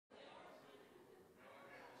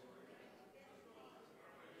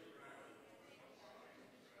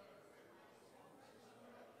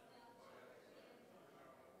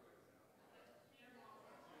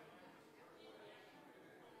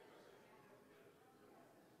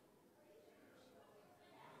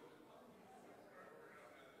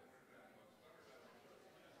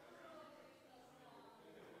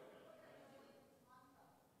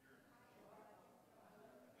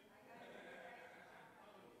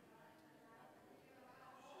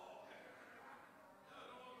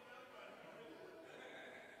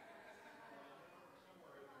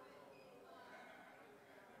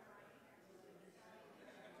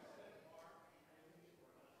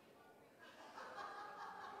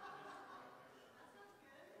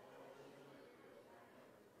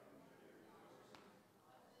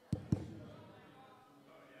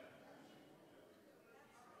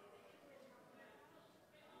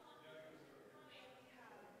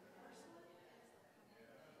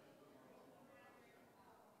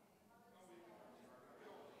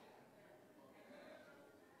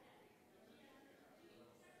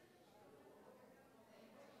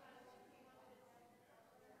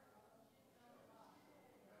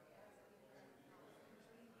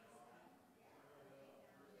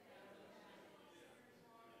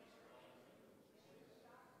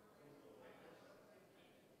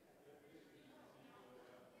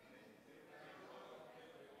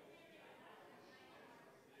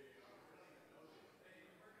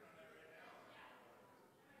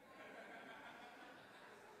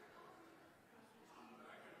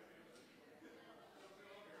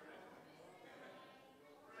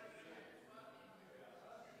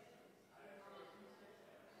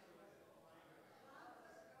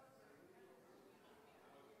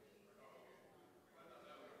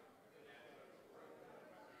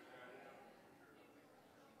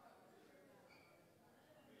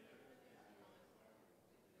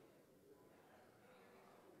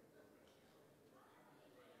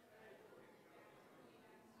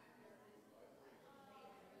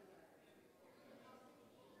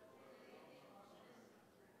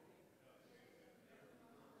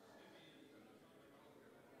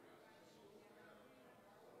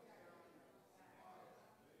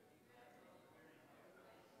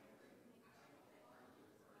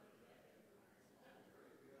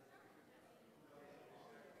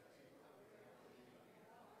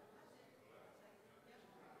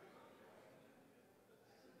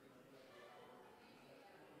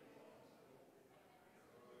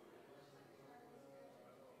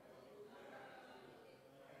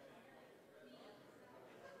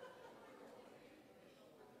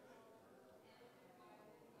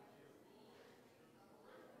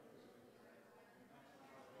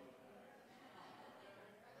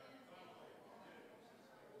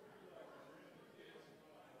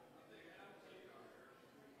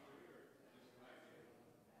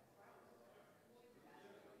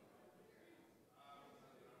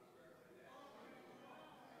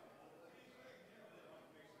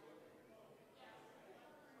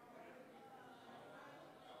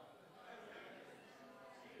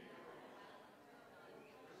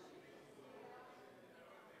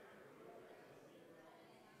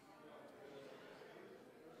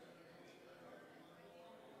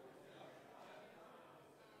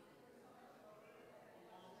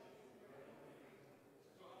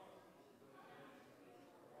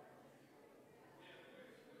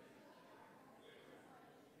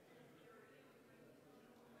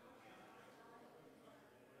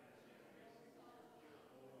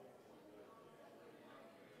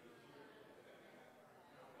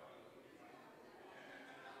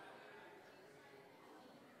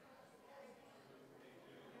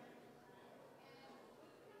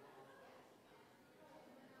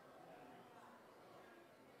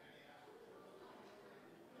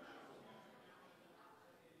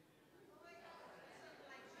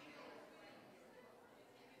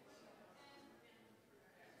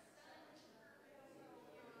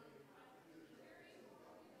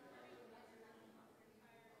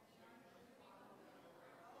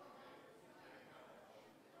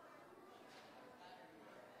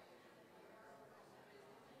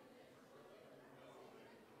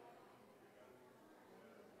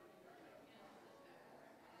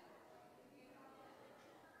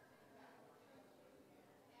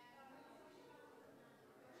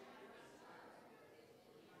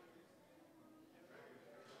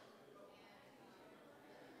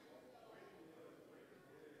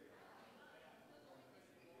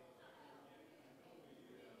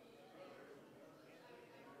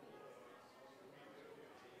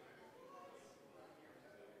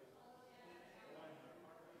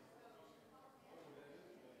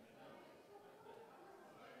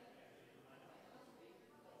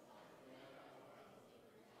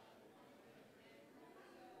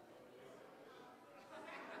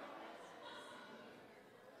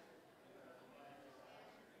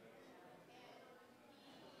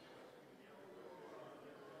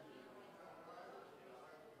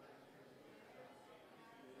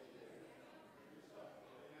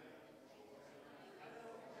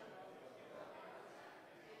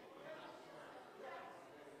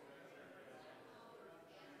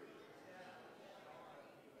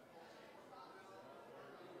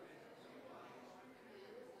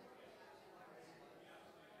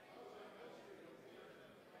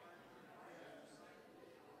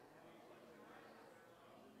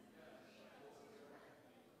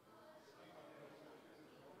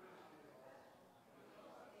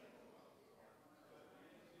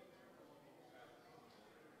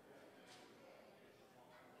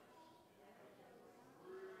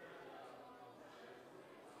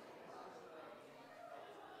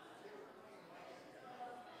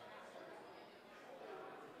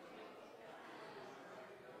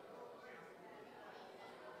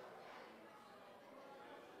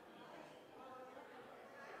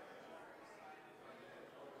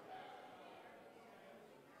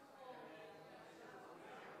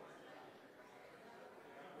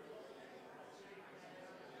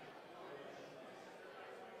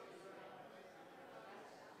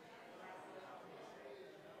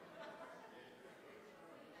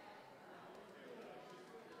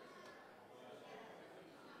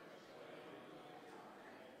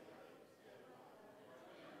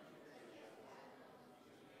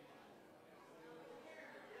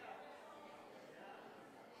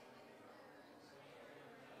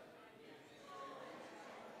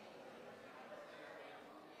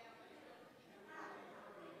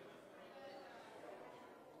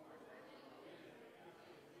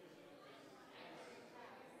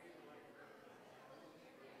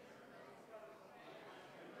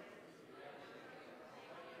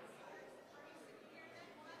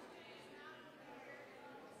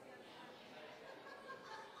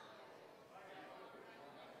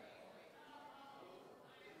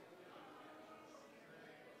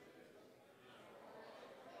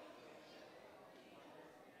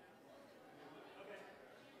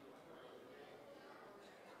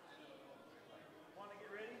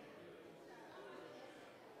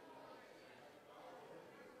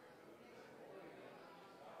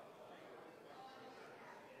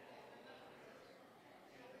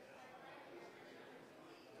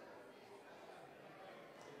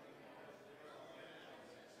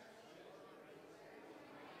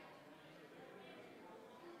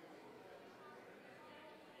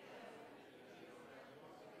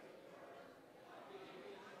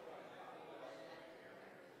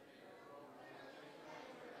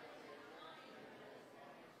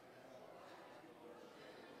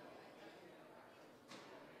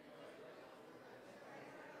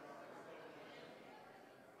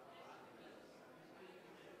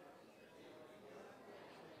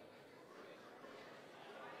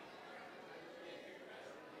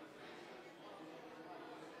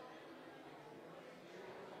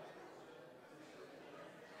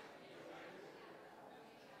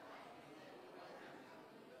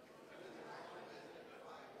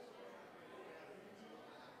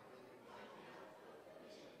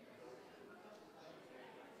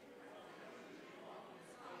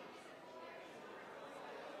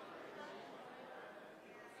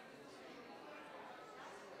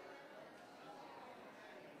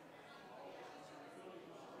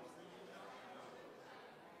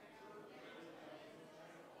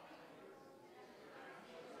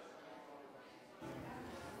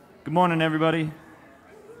Good morning, everybody.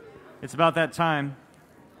 It's about that time.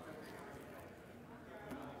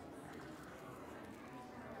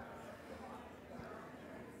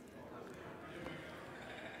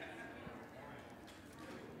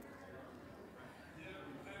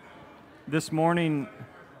 This morning,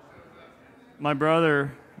 my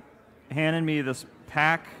brother handed me this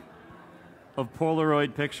pack of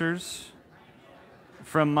Polaroid pictures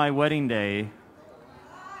from my wedding day,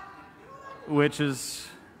 which is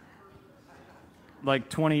like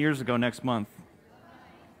 20 years ago next month,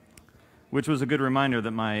 which was a good reminder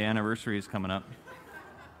that my anniversary is coming up.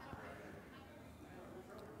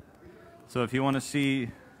 So if you want to see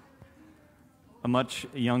a much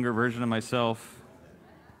younger version of myself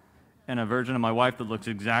and a version of my wife that looks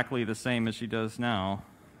exactly the same as she does now,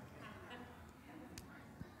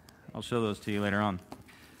 I'll show those to you later on.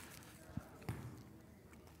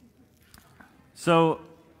 So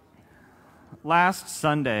last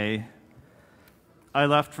Sunday, I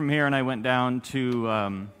left from here and I went down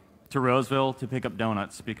to Roseville to pick up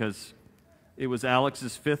donuts because it was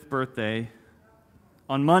Alex's 5th birthday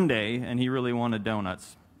on Monday and he really wanted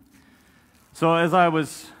donuts. So as I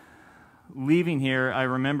was leaving here, I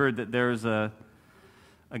remembered that there's a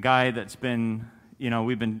guy that's been,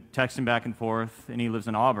 we've been texting back and forth, and he lives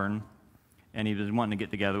in Auburn, and he was wanting to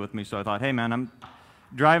get together with me. So I thought, hey man, I'm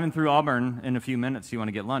driving through Auburn in a few minutes. You want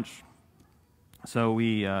to get lunch? So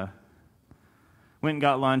we went and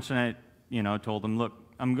got lunch, and I, told him, look,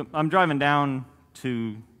 I'm driving down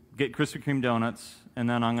to get Krispy Kreme donuts, and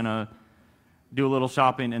then I'm gonna do a little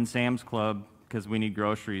shopping in Sam's Club because we need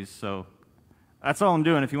groceries. So that's all I'm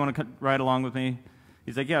doing. If you want to ride along with me,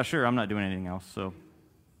 he's like, yeah, sure. I'm not doing anything else. So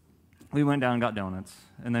we went down and got donuts,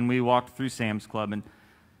 and then we walked through Sam's Club, and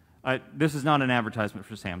this is not an advertisement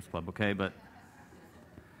for Sam's Club, okay? But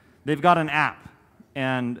they've got an app,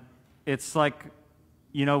 and it's like,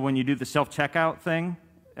 when you do the self-checkout thing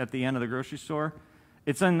at the end of the grocery store,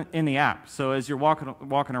 it's in the app. So as you're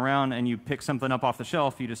walking around and you pick something up off the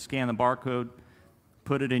shelf, you just scan the barcode,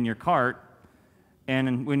 put it in your cart,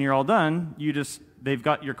 and when you're all done, they've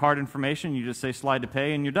got your card information, you just say slide to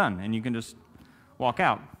pay, and you're done, and you can just walk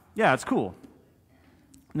out. Yeah, it's cool.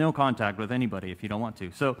 No contact with anybody if you don't want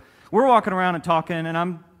to. So we're walking around and talking, and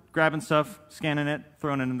I'm grabbing stuff, scanning it,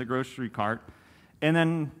 throwing it in the grocery cart, and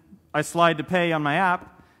then I slide to pay on my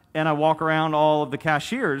app, and I walk around all of the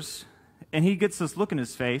cashiers, and he gets this look in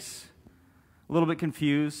his face, a little bit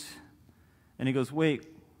confused, and he goes, wait.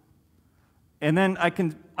 And then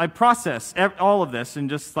I process all of this, and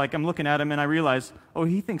just like I'm looking at him, and I realize, oh,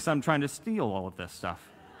 he thinks I'm trying to steal all of this stuff.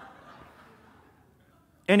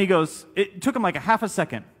 And he goes, it took him like a half a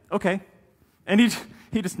second. Okay. And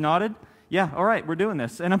he just nodded. Yeah, all right, we're doing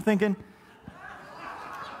this. And I'm thinking,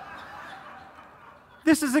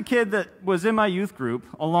 this is a kid that was in my youth group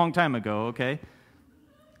a long time ago, okay?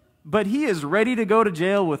 But he is ready to go to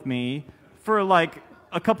jail with me for like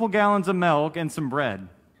a couple gallons of milk and some bread.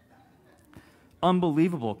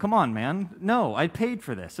 Unbelievable. Come on, man. No, I paid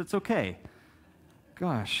for this. It's okay.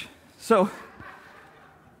 Gosh. So,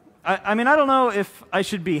 I mean, I don't know if I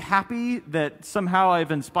should be happy that somehow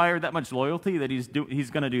I've inspired that much loyalty that he's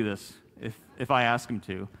going to do this if I ask him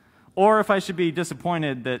to, or if I should be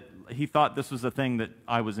disappointed that he thought this was the thing that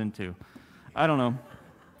I was into. I don't know.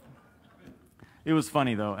 It was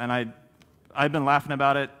funny, though, and I've been laughing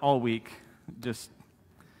about it all week. There's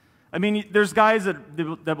guys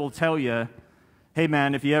that will tell you, hey,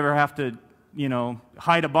 man, if you ever have to,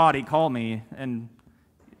 hide a body, call me. And,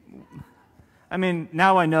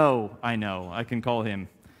 now I know, I can call him.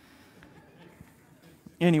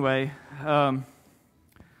 Anyway,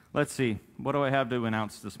 let's see. What do I have to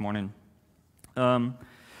announce this morning?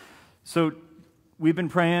 So we've been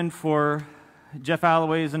praying for Jeff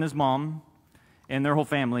Alloways and his mom and their whole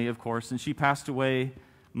family, of course, and she passed away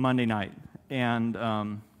Monday night.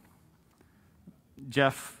 And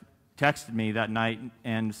Jeff texted me that night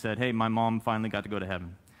and said, hey, my mom finally got to go to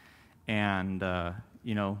heaven. And, man,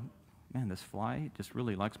 this fly just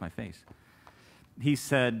really likes my face. He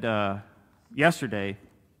said yesterday,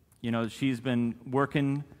 she's been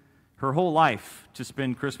working her whole life to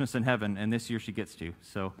spend Christmas in heaven, and this year she gets to.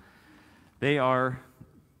 So they are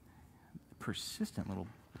persistent little...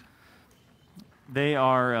 They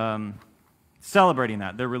are celebrating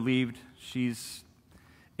that. They're relieved. She's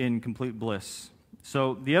in complete bliss.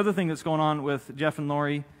 So the other thing that's going on with Jeff and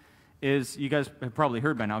Lori is, you guys have probably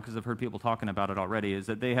heard by now because I've heard people talking about it already, is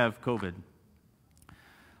that they have COVID.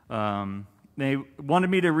 They wanted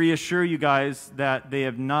me to reassure you guys that they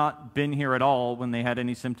have not been here at all when they had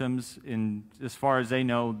any symptoms. And as far as they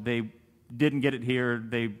know, they didn't get it here.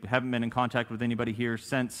 They haven't been in contact with anybody here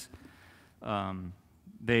since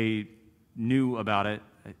they knew about it.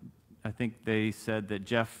 I think they said that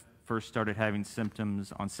Jeff first started having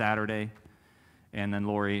symptoms on Saturday, and then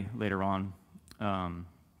Lori later on,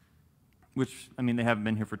 which, I mean, they haven't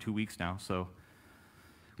been here for 2 weeks now, so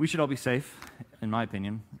we should all be safe, in my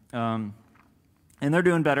opinion. And they're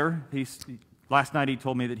doing better. Last night he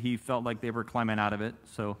told me that he felt like they were climbing out of it,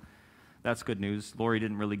 so that's good news. Lori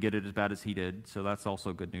didn't really get it as bad as he did, so that's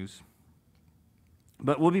also good news.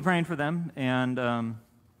 But we'll be praying for them, and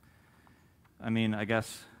I mean, I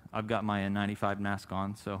guess I've got my N95 mask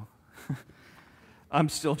on, so I'm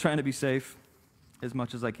still trying to be safe as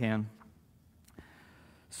much as I can.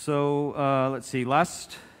 So let's see.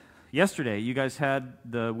 Yesterday, you guys had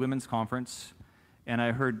the women's conference, and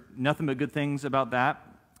I heard nothing but good things about that.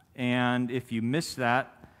 And if you missed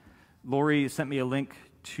that, Lori sent me a link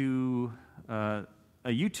to a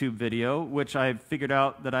YouTube video, which I figured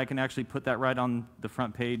out that I can actually put that right on the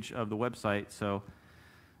front page of the website. So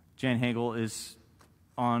Jan Hagel is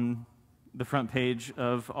on the front page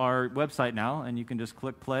of our website now, and you can just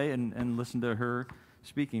click play and listen to her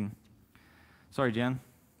speaking. Sorry, Jan,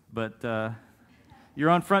 but you're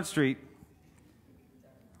on Front Street.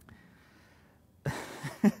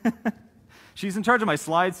 She's in charge of my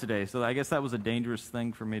slides today, so I guess that was a dangerous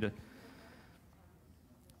thing for me to...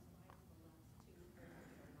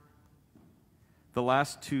 The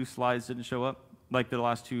last 2 slides didn't show up? Like the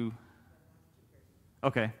last 2...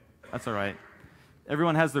 Okay, that's all right.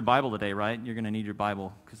 Everyone has their Bible today, right? You're going to need your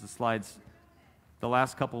Bible, because the slides, the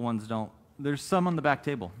last couple ones don't. There's some on the back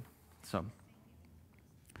table.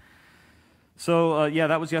 So yeah,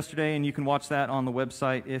 that was yesterday, and you can watch that on the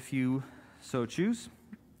website if you so choose.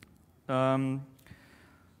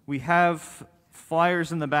 We have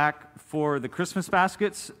flyers in the back for the Christmas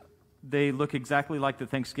baskets. They look exactly like the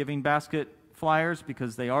Thanksgiving basket flyers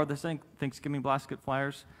because they are the same Thanksgiving basket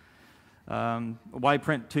flyers. Why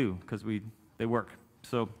print 2? Because they work.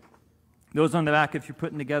 So those on the back, if you're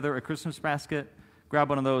putting together a Christmas basket, grab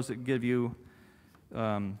one of those that give you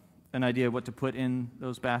an idea of what to put in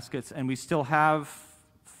those baskets. And we still have,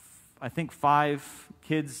 I think, 5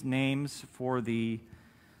 kids' names for the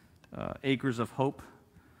Acres of Hope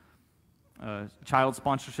child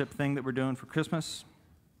sponsorship thing that we're doing for Christmas.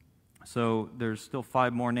 So there's still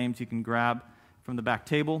 5 more names you can grab from the back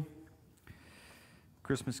table.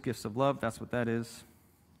 Christmas Gifts of Love, that's what that is.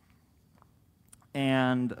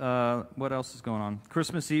 And what else is going on?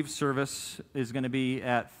 Christmas Eve service is going to be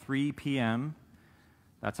at 3 p.m.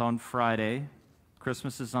 That's on Friday.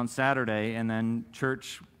 Christmas is on Saturday, and then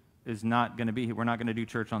church is not going to be here. We're not going to do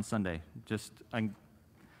church on Sunday.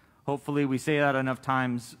 Hopefully we say that enough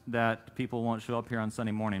times that people won't show up here on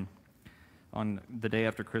Sunday morning on the day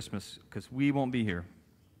after Christmas, because we won't be here.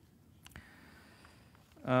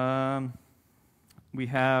 We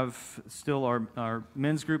have still our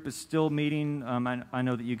men's group is still meeting. I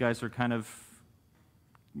know that you guys are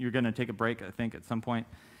you're going to take a break, I think, at some point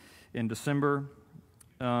in December.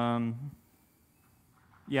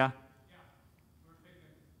 Yeah.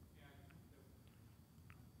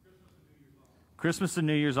 Christmas and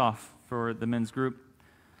New Year's off for the men's group.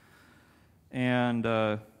 And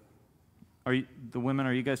the women,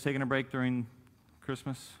 are you guys taking a break during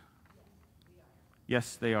Christmas?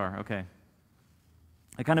 Yes, they are. Okay.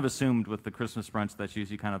 I kind of assumed with the Christmas brunch that's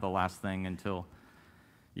usually kind of the last thing until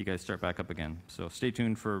you guys start back up again. So stay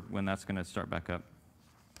tuned for when that's going to start back up.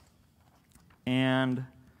 And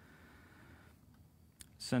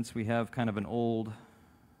since we have kind of an old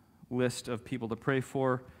list of people to pray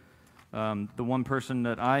for, the one person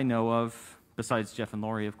that I know of, besides Jeff and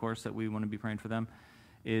Lori, of course, that we want to be praying for them,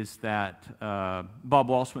 is that Bob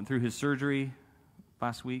Walsh went through his surgery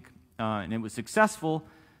last week, and it was successful,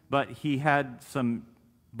 but he had some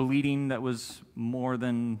bleeding that was more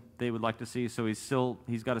than they would like to see, so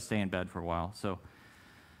he's got to stay in bed for a while. So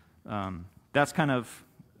that's kind of,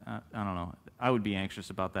 I don't know, I would be anxious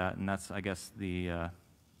about that, and that's, I guess,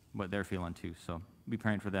 what they're feeling too. So be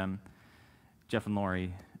praying for them, Jeff and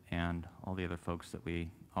Lori, and all the other folks that we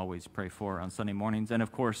always pray for on Sunday mornings. And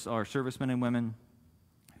of course, our servicemen and women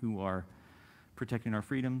who are protecting our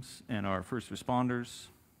freedoms, and our first responders.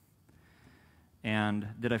 And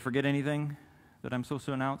did I forget anything that I'm supposed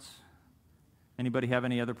to announce? Anybody have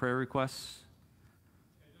any other prayer requests?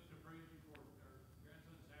 And just to praise you for our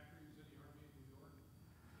grandson Zachary, who's in the Army in New York.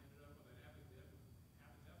 Ended up with an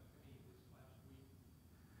appendectomy this last week.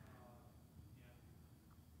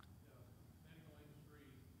 And the medical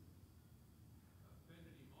industry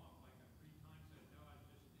fended him off like 3 times, said, no, I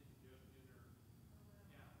just didn't get her.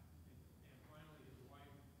 Yeah. And finally his wife,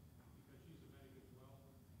 because she's a medic as well,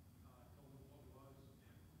 told him what it was,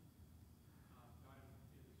 and got him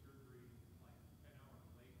into surgery like 10 hours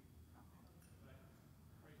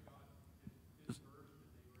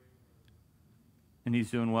And he's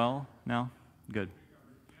doing well now? Good.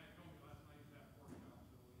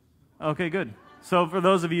 Okay, good. So for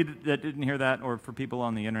those of you that didn't hear that, or for people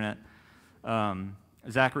on the internet,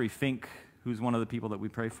 Zachary Fink, who's one of the people that we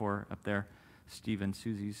pray for up there, Steve and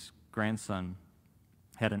Susie's grandson,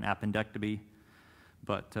 had an appendectomy,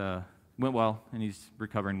 but went well, and he's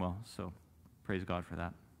recovering well. So praise God for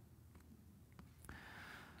that.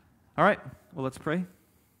 All right, well, let's pray.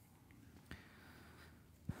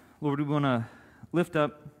 Lord, we want to lift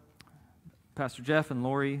up Pastor Jeff and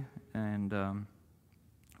Lori, and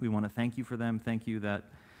we want to thank you for them. Thank you that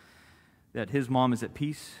his mom is at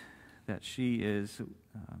peace, that she is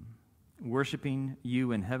worshiping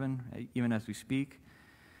you in heaven, even as we speak.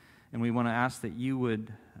 And we want to ask that you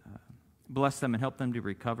would bless them and help them to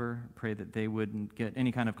recover. Pray that they wouldn't get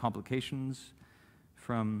any kind of complications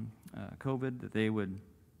from COVID, that they would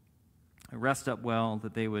rest up well,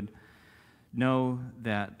 that they would know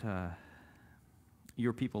that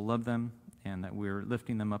your people love them, and that we're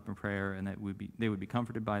lifting them up in prayer, and that they would be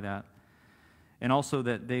comforted by that. And also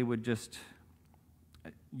that they would just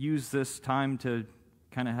use this time to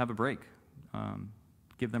kind of have a break,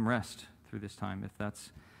 give them rest through this time, if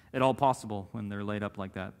that's at all possible when they're laid up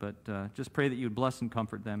like that. But just pray that you would bless and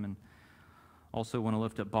comfort them. And also want to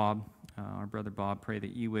lift up Bob, our brother Bob. Pray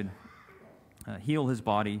that you would heal his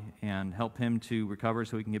body and help him to recover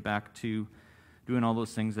so he can get back to doing all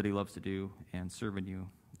those things that he loves to do and serving you.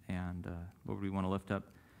 And Lord, we want to lift up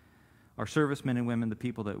our servicemen and women, the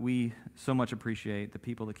people that we so much appreciate, the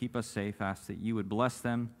people that keep us safe. Ask that you would bless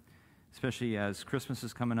them, especially as Christmas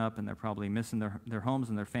is coming up and they're probably missing their homes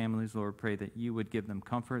and their families. Lord, pray that you would give them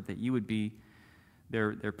comfort, that you would be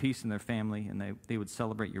their peace and their family, and they would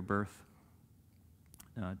celebrate your birth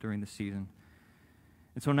during the season.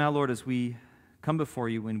 And so now, Lord, as we come before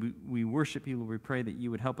you and we worship you, Lord, we pray that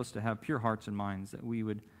you would help us to have pure hearts and minds, that we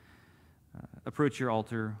would approach your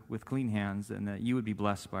altar with clean hands, and that you would be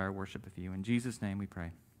blessed by our worship of you. In Jesus' name we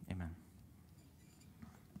pray. Amen.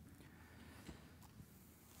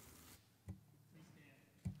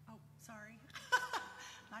 Oh, sorry.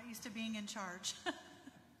 Not used to being in charge.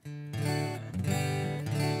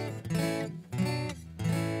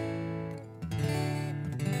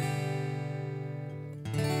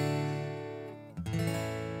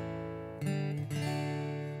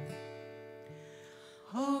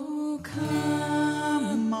 Oh,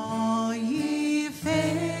 come, all ye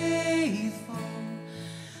faithful,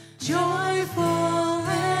 joyful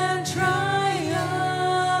and triumphant.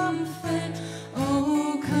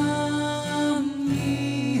 Oh, come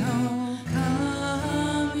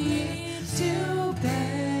ye to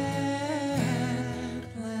Bethlehem.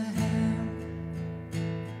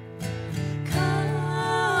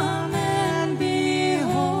 Come and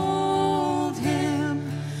behold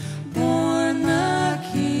him, born the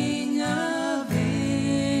King of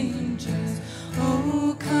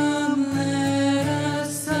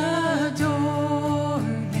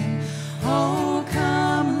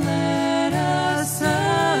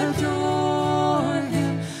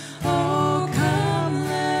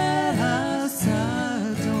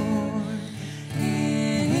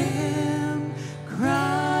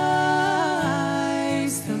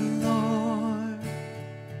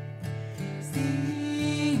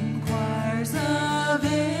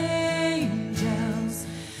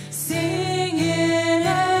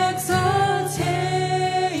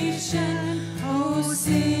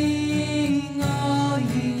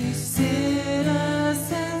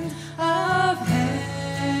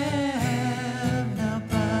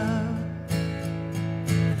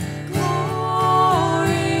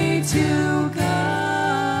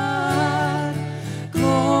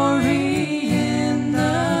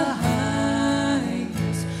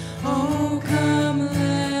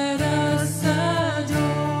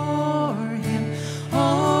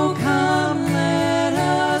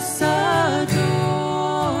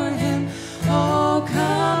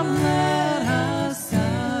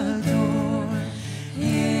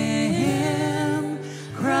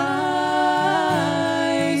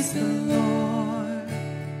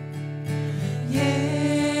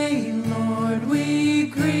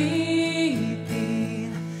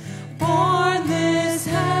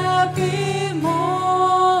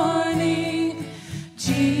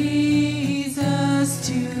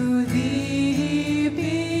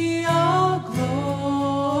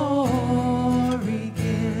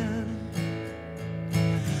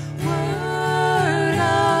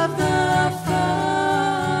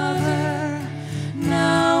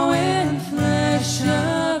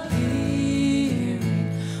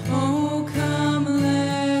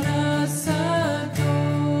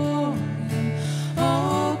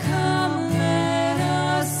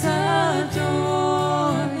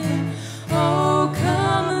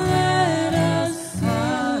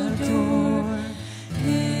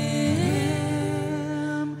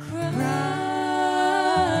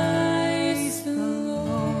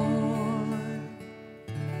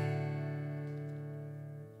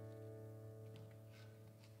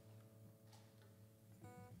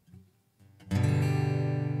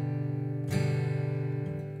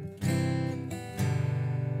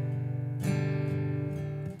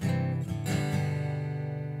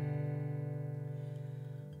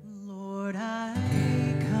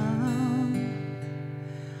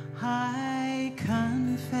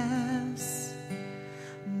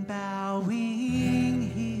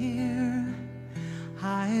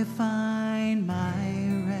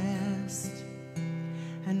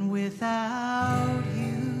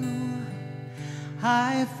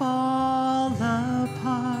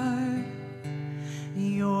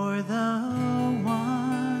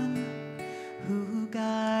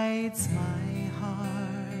quiets my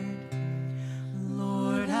heart.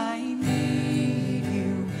 Lord, I need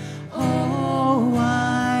you. Oh,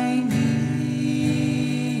 I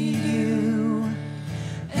need you.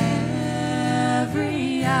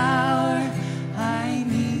 Every hour I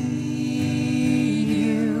need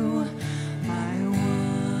you. My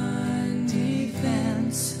one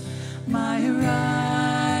defense, my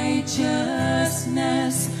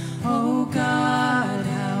righteousness. Oh God,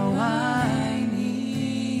 how I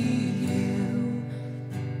need you.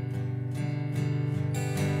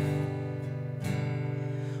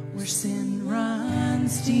 Where sin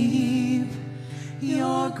runs deep,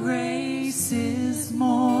 your grace is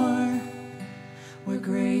more. Where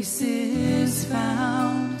grace is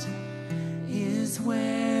found is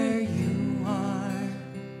where you are.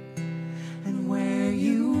 And where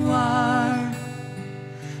you are,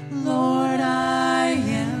 Lord, I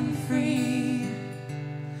am free.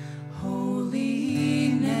 Holiness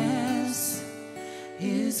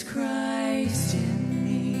is Christ in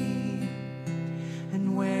me.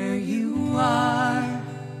 And where you are,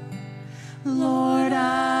 Lord,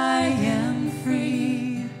 I am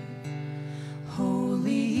free.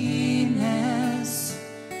 Holiness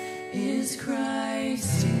is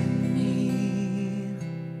Christ in me.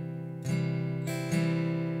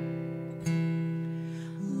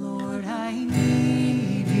 Lord, I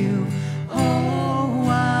need you. Oh,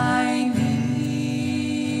 I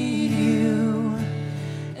need you.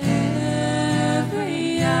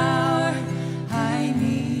 Every hour I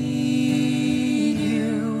need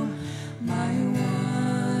you. My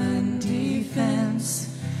one defense,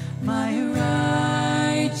 my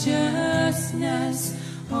righteousness.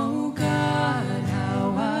 Oh God,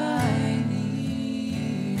 how I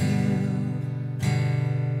need you.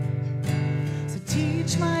 So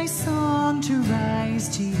teach my song to rise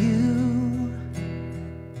to you.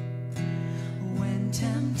 When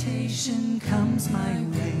temptation comes my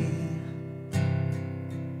way,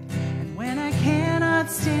 and when I cannot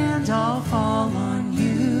stand, I'll fall on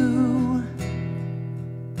you.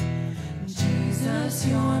 Jesus,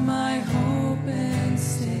 you're my hope and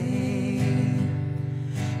stay.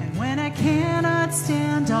 And when I cannot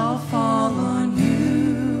stand, I'll fall on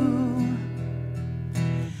you.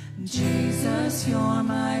 Jesus, you're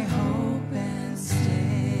my hope and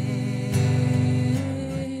stay.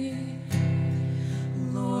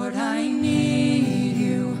 Lord, I need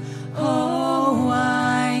you. Oh,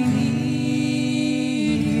 I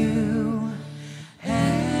need you.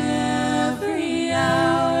 Every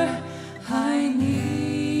hour I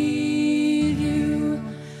need you.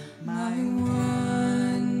 My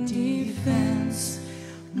one defense,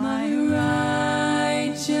 my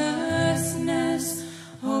righteousness.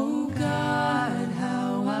 Oh God,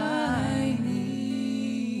 how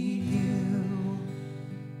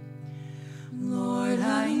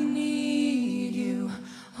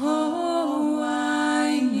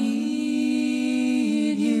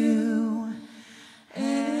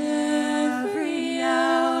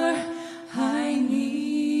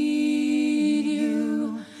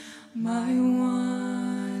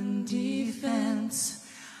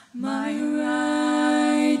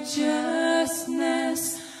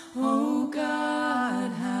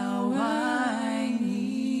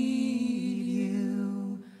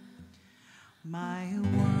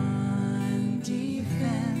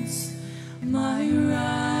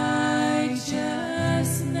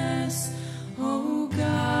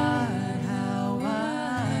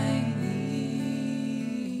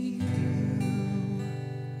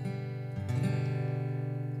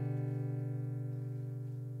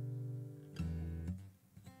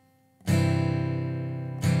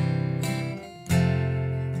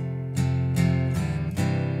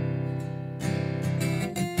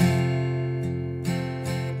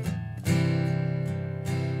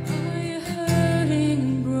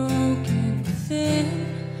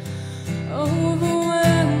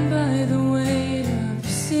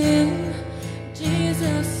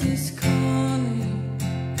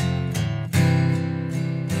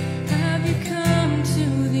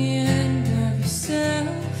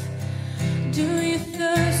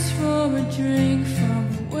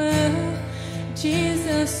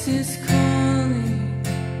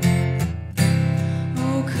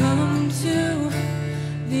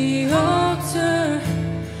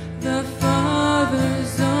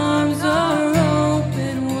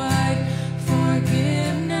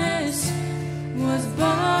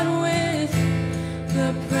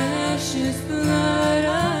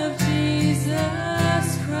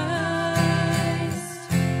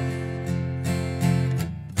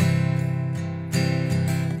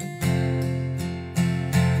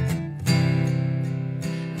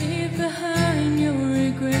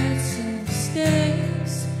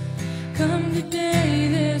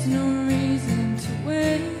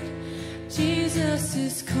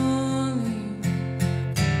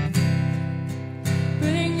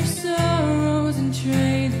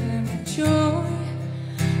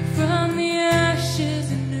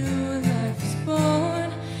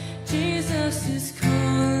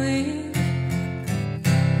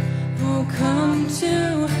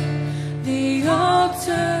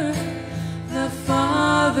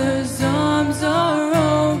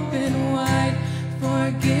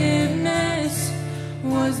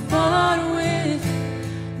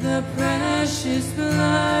precious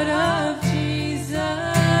blood of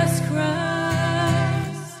Jesus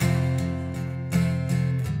Christ.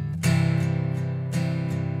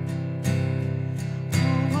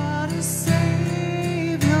 Oh, what a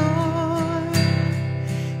Savior!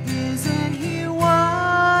 Isn't He wonderful?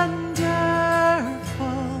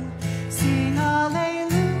 Sing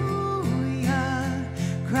hallelujah,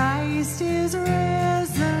 Christ is risen.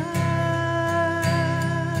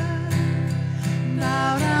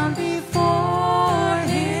 Bow down before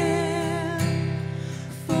Him,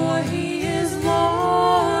 for He is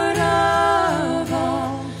Lord of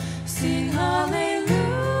all. Sing hallelujah,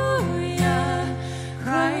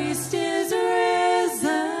 Christ is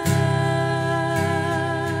risen.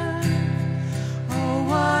 Oh,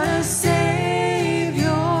 what a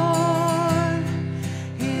Savior!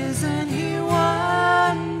 Isn't He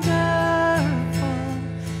wonderful?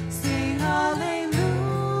 Sing hallelujah,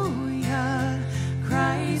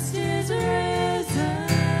 Christ is risen.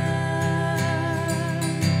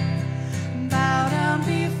 Bow down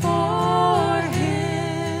before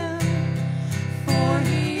Him, for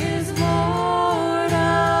He is Lord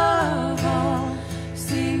of all.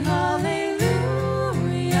 Sing hallelujah,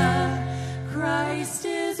 Christ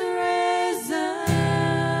is risen.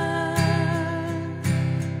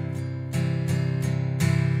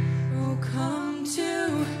 Oh, come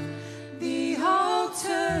to the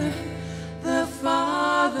altar. The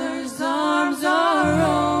Father's arms are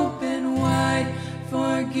open wide.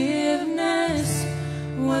 Forgiveness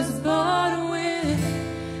was bought with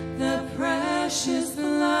the precious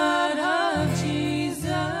blood of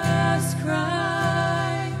Jesus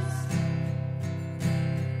Christ.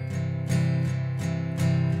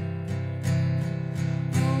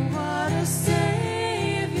 Oh, what a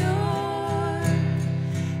Savior!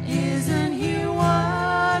 Isn't He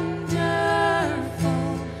wonderful?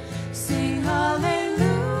 Sing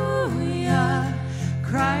hallelujah,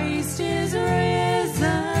 Christ is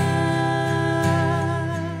risen.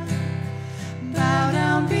 Bow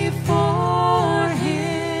down before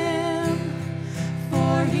Him,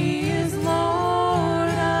 for He is Lord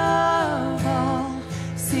of all.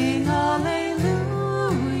 Sing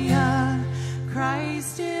hallelujah,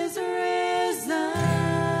 Christ is risen.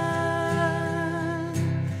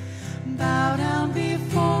 Bow down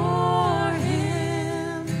before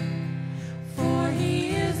Him, for He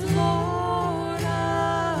is Lord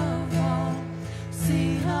of all.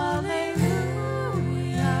 Sing hallelujah,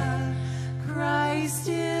 Christ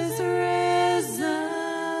is risen.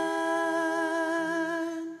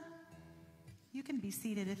 You can be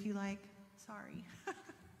seated if you like. Sorry.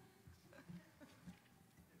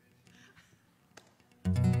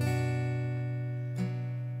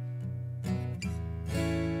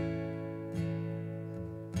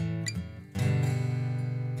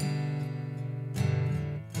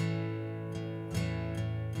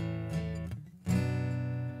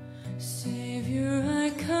 Savior,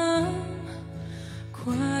 I come,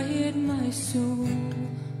 quiet my soul.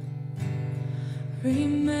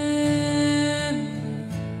 Remember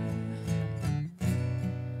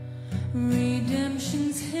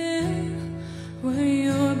redemption's hill, where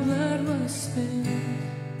your blood was spilled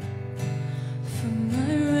for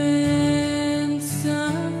my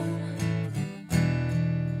ransom.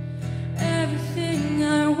 Everything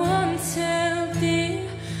I once held dear,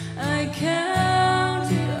 I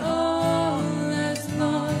count it all as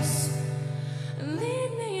loss.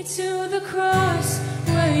 Lead me to the cross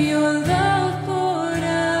where your love poured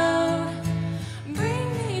out.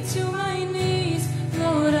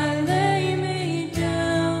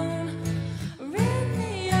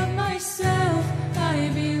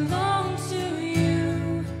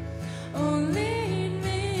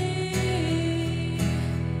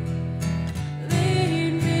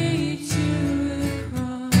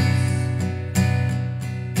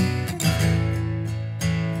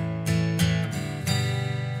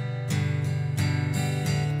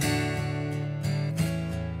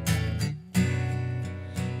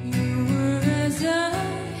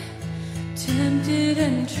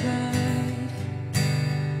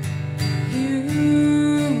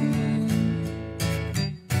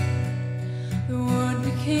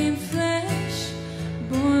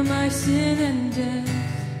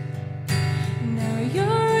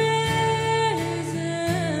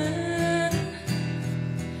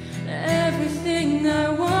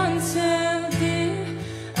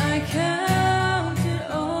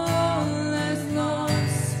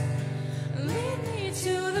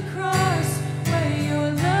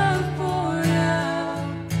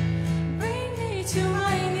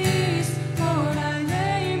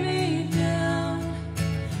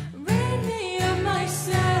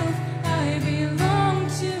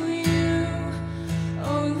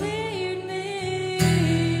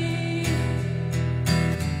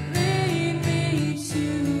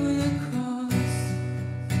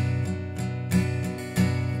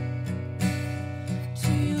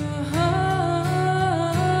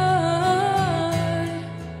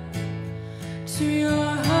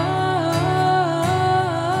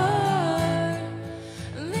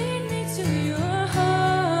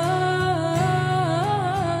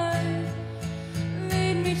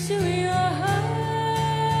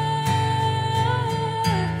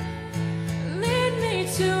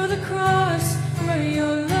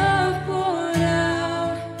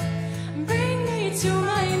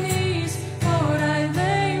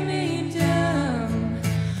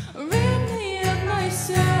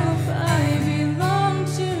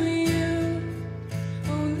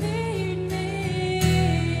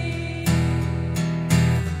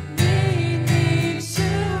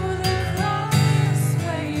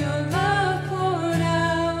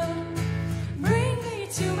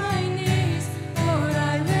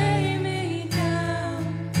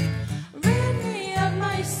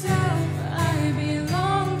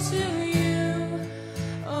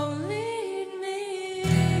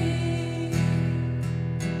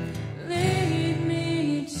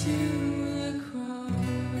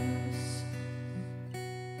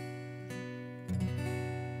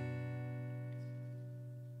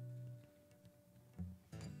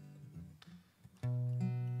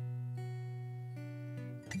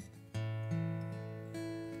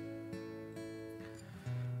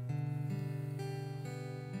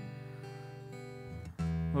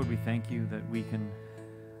 Lord, we thank you that we can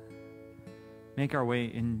make our way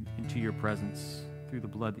into your presence through the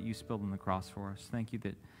blood that you spilled on the cross for us. Thank you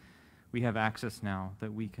that we have access now,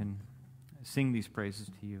 that we can sing these praises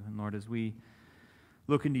to you. And Lord, as we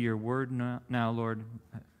look into your word now, Lord,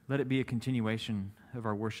 let it be a continuation of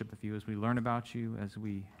our worship of you as we learn about you, as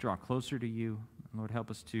we draw closer to you. Lord, help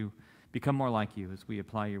us to become more like you as we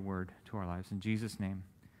apply your word to our lives. In Jesus' name,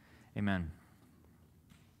 amen.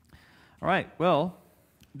 All right, well,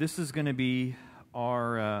 this is going to be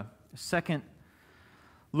our second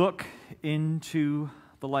look into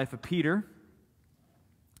the life of Peter.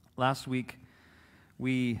 Last week,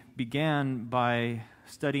 we began by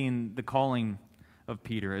studying the calling of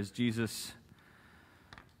Peter as Jesus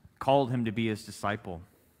called him to be his disciple.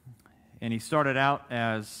 And he started out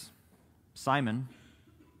as Simon,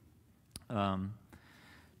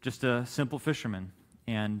 just a simple fisherman.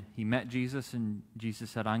 And he met Jesus, and Jesus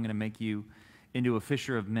said, I'm going to make you into a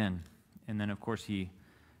fisher of men. And then, of course, he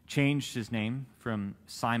changed his name from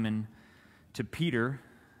Simon to Peter.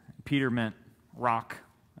 Peter meant rock.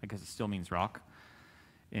 I guess it still means rock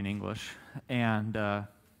in English. And,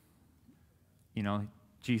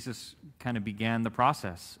 Jesus kind of began the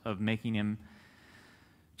process of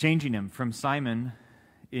changing him from Simon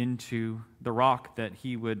into the rock that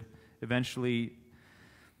he would eventually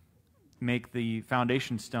make the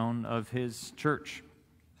foundation stone of his church.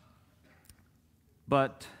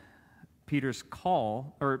 But Peter's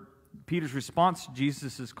response to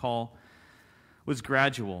Jesus' call was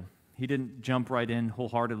gradual. He didn't jump right in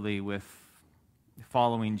wholeheartedly with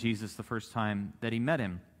following Jesus the first time that he met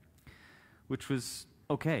him, which was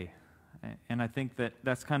okay. And I think that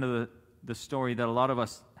that's kind of the story that a lot of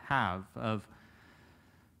us have of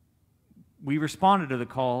we responded to the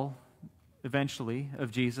call eventually of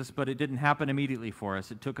Jesus, but it didn't happen immediately for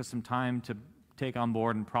us. It took us some time to take on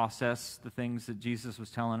board and process the things that Jesus was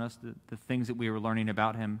telling us, the things that we were learning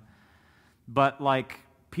about him. But like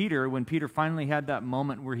Peter, when Peter finally had that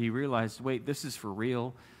moment where he realized, wait, this is for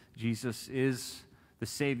real, Jesus is the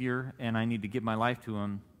Savior, and I need to give my life to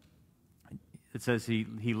him, it says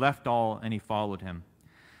he left all and he followed him.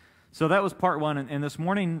 So that was part one, and this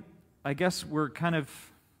morning, I guess we're kind of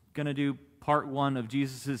going to do part one of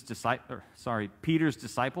Peter's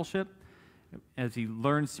discipleship as he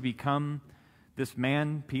learns to become this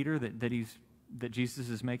man, Peter, that Jesus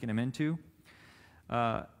is making him into.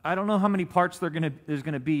 I don't know how many parts there's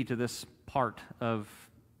going to be to this part of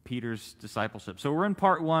Peter's discipleship. So we're in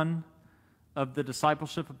part one of the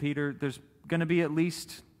discipleship of Peter. There's going to be at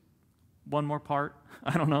least one more part.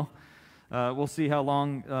 I don't know. We'll see how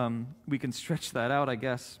long we can stretch that out, I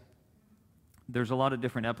guess. There's a lot of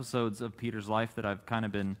different episodes of Peter's life that I've kind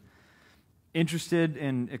of been interested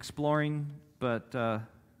in exploring, but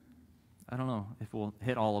I don't know if we'll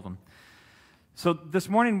hit all of them. So this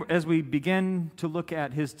morning, as we begin to look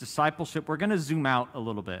at his discipleship, we're going to zoom out a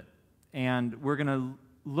little bit, and we're going to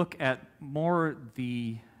look at more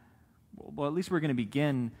at least we're going to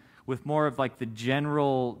begin with more of like the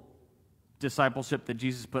general discipleship that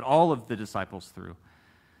Jesus put all of the disciples through.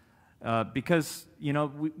 Because,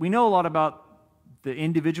 we know a lot about the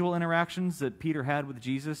individual interactions that Peter had with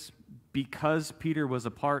Jesus because Peter was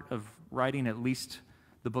a part of writing at least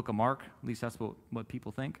the book of Mark. At least that's what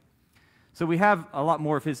people think. So we have a lot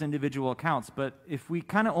more of his individual accounts, but if we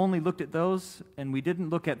kind of only looked at those and we didn't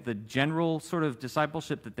look at the general sort of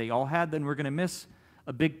discipleship that they all had, then we're going to miss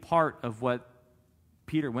a big part of what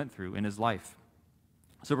Peter went through in his life.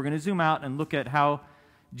 So we're going to zoom out and look at how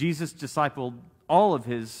Jesus discipled all of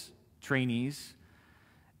his trainees.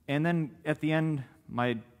 And then at the end,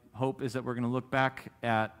 my hope is that we're going to look back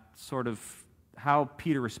at sort of how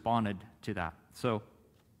Peter responded to that. So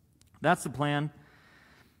that's the plan.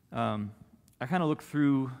 I kind of looked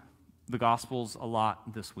through the Gospels a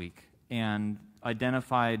lot this week and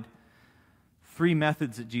identified 3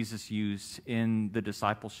 methods that Jesus used in the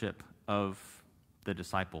discipleship of the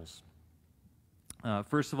disciples.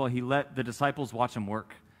 First of all, he let the disciples watch him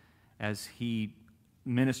work as he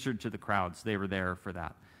ministered to the crowds. They were there for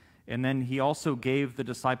that. And then he also gave the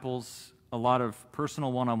disciples a lot of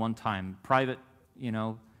personal one-on-one time, private,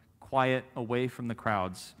 quiet, away from the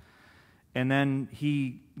crowds. And then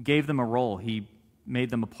he gave them a role. He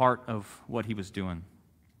made them a part of what he was doing.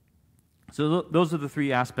 So those are the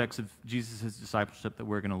 3 aspects of Jesus' discipleship that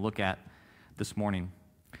we're going to look at this morning.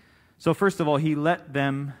 So first of all, he let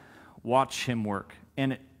them watch him work.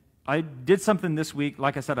 And I did something this week.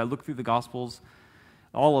 Like I said, I looked through the Gospels,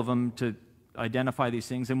 all of them, to identify these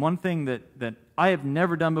things. And one thing that I have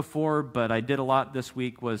never done before, but I did a lot this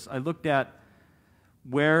week, was I looked at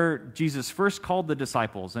where Jesus first called the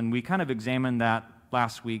disciples. And we kind of examined that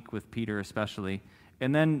last week with Peter especially.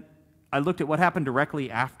 And then I looked at what happened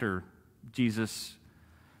directly after Jesus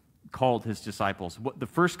called his disciples. The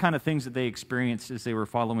first kind of things that they experienced as they were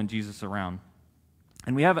following Jesus around.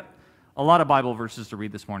 And we have a lot of Bible verses to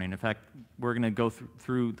read this morning. In fact, we're going to go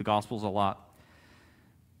through the Gospels a lot.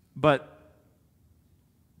 But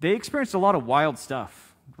they experienced a lot of wild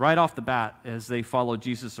stuff right off the bat as they followed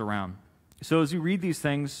Jesus around. So as you read these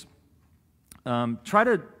things, try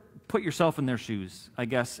to put yourself in their shoes, I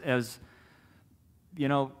guess, as,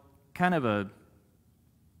 kind of a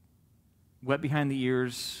wet behind the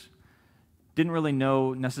ears, didn't really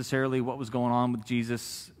know necessarily what was going on with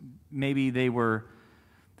Jesus. Maybe they were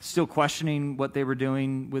still questioning what they were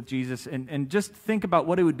doing with Jesus. And just think about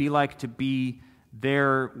what it would be like to be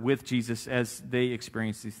there with Jesus as they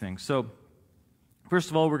experience these things. So, first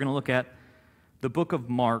of all, we're going to look at the book of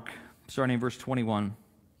Mark, starting in verse 21.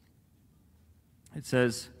 It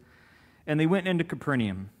says, "And they went into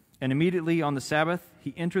Capernaum, and immediately on the Sabbath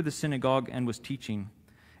he entered the synagogue and was teaching.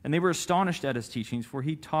 And they were astonished at his teachings, for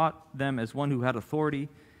he taught them as one who had authority,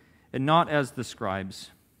 and not as the scribes.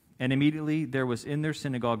 And immediately there was in their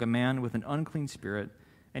synagogue a man with an unclean spirit,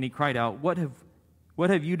 and he cried out, What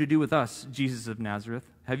have you to do with us, Jesus of Nazareth?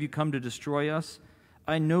 Have you come to destroy us?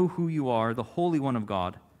 I know who you are, the Holy One of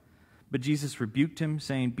God. But Jesus rebuked him,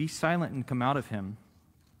 saying, Be silent and come out of him.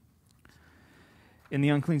 And the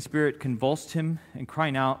unclean spirit convulsed him, and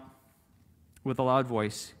crying out with a loud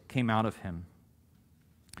voice, came out of him."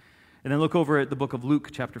 And then look over at the book of Luke,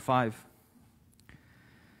 chapter 5.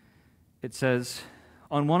 It says,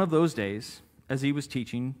 "On one of those days, as he was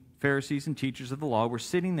teaching, Pharisees and teachers of the law were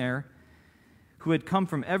sitting there, who had come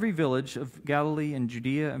from every village of Galilee and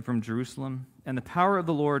Judea and from Jerusalem, and the power of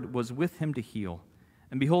the Lord was with him to heal.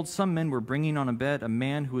 And behold, some men were bringing on a bed a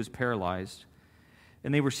man who was paralyzed.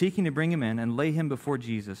 And they were seeking to bring him in and lay him before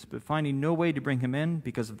Jesus. But finding no way to bring him in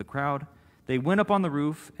because of the crowd, they went up on the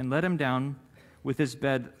roof and let him down with his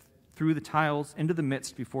bed through the tiles into the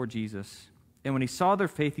midst before Jesus. And when he saw their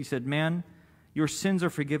faith, he said, Man, your sins are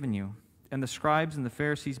forgiven you. And the scribes and the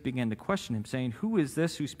Pharisees began to question him, saying, Who is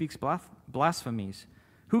this who speaks blasphemies?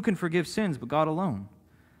 Who can forgive sins but God alone?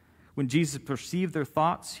 When Jesus perceived their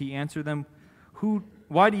thoughts, he answered them,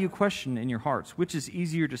 Why do you question in your hearts? Which is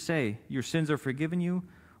easier to say, Your sins are forgiven you,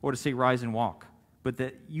 or to say, Rise and walk? But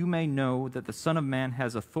that you may know that the Son of Man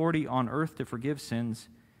has authority on earth to forgive sins,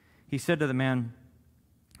 he said to the man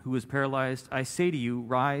who was paralyzed, I say to you,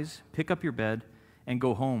 rise, pick up your bed, and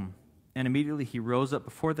go home. And immediately he rose up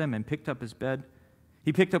before them and picked up his bed.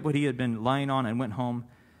 He picked up what he had been lying on and went home,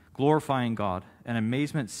 glorifying God. And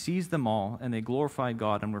amazement seized them all, and they glorified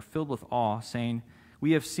God and were filled with awe, saying,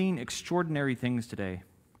 We have seen extraordinary things today.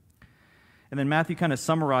 And then Matthew kind of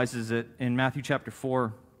summarizes it in Matthew chapter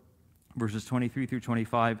 4, verses 23 through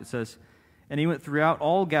 25. It says, And he went throughout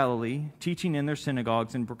all Galilee, teaching in their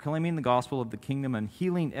synagogues and proclaiming the gospel of the kingdom and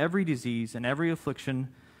healing every disease and every affliction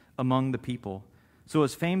among the people. So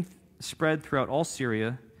his fame spread throughout all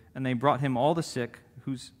Syria, and they brought him all the sick,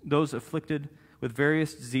 those afflicted with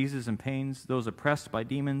various diseases and pains, those oppressed by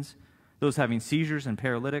demons, those having seizures and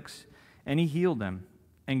paralytics, and he healed them.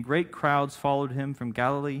 And great crowds followed him from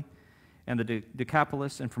Galilee and the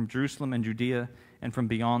Decapolis, and from Jerusalem and Judea, and from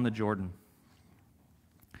beyond the Jordan.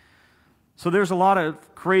 So there's a lot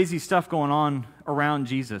of crazy stuff going on around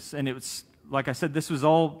Jesus. And it was, like I said, this was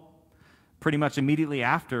all pretty much immediately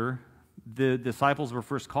after the disciples were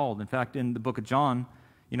first called. In fact, in the book of John,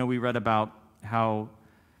 we read about how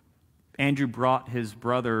Andrew brought his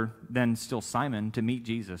brother, then still Simon, to meet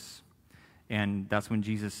Jesus. And that's when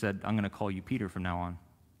Jesus said, I'm going to call you Peter from now on.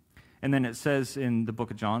 And then it says in the book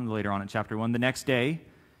of John, later on in chapter 1, the next day,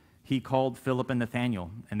 he called Philip and Nathanael,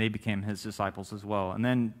 and they became his disciples as well. And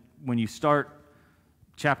then when you start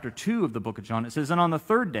chapter 2 of the book of John, it says, and on the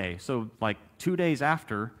third day, so like 2 days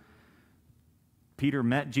after Peter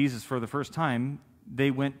met Jesus for the first time, they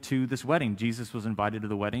went to this wedding. Jesus was invited to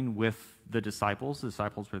the wedding with the disciples. The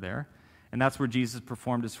disciples were there. And that's where Jesus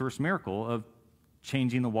performed his first miracle of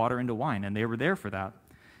changing the water into wine, and they were there for that.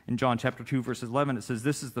 In John chapter 2, verse 11, it says,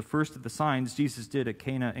 This is the first of the signs Jesus did at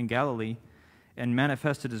Cana in Galilee and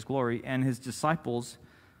manifested his glory, and his disciples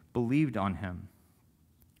believed on him.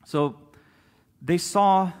 So they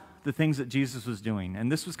saw the things that Jesus was doing,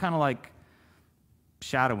 and this was kind of like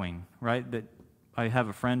shadowing, right? That I have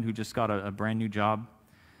a friend who just got a brand new job,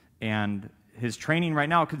 and his training right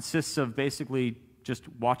now consists of basically just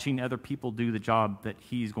watching other people do the job that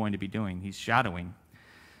he's going to be doing. He's shadowing.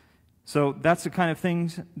 So that's the kind of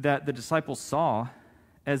things that the disciples saw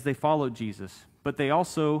as they followed Jesus. But they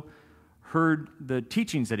also heard the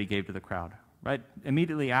teachings that he gave to the crowd, right?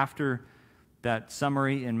 Immediately after that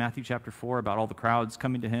summary in Matthew chapter 4 about all the crowds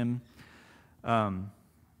coming to him,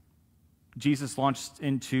 Jesus launched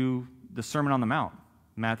into the Sermon on the Mount,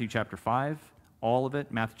 Matthew chapter 5, all of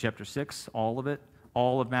it, Matthew chapter 6, all of it,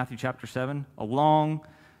 all of Matthew chapter 7, a long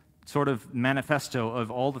sort of manifesto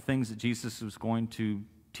of all the things that Jesus was going to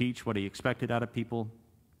teach, what he expected out of people.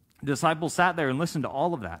 The disciples sat there and listened to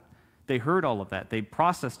all of that. They heard all of that. They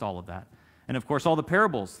processed all of that. And of course, all the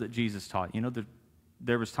parables that Jesus taught. You know,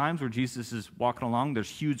 there was times where Jesus is walking along, there's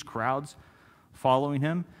huge crowds following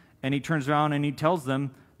him, and he turns around and he tells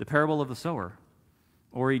them the parable of the sower.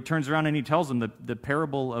 Or he turns around and he tells them the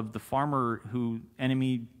parable of the farmer who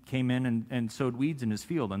enemy came in and sowed weeds in his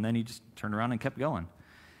field, and then he just turned around and kept going.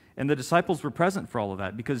 And the disciples were present for all of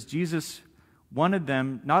that because Jesus wanted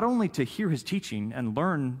them not only to hear his teaching and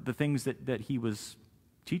learn the things that he was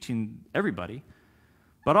teaching everybody,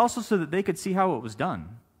 but also so that they could see how it was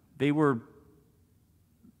done. They were,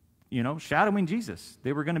 shadowing Jesus.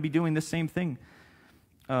 They were going to be doing the same thing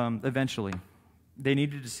eventually. They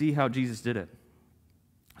needed to see how Jesus did it.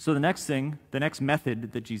 So the next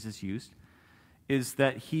method that Jesus used is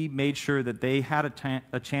that he made sure that they had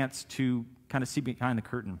a chance to kind of see behind the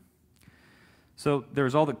curtain. So there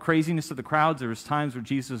was all the craziness of the crowds. There was times where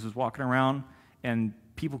Jesus was walking around and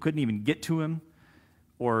people couldn't even get to him.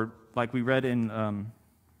 Or like we read in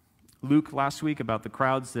Luke last week about the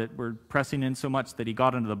crowds that were pressing in so much that he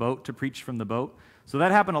got into the boat to preach from the boat. So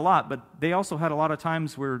that happened a lot, but they also had a lot of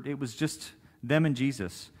times where it was just them and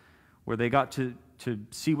Jesus, where they got to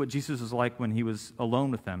see what Jesus was like when he was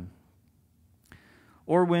alone with them.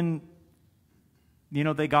 Or when,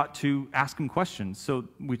 they got to ask him questions. So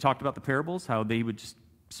we talked about the parables, how they would just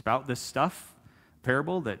spout this stuff,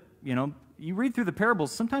 parable that, you read through the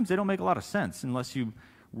parables, sometimes they don't make a lot of sense unless you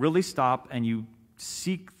really stop and you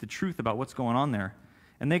seek the truth about what's going on there.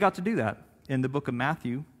 And they got to do that. In the book of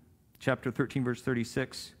Matthew, chapter 13, verse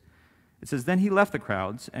 36, it says, "Then he left the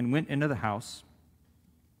crowds and went into the house,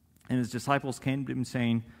 and his disciples came to him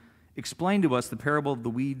saying, 'Explain to us the parable of the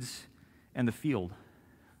weeds and the field.'"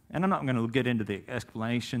 And I'm not going to get into the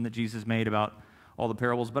explanation that Jesus made about all the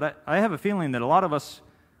parables, but I have a feeling that a lot of us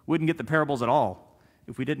wouldn't get the parables at all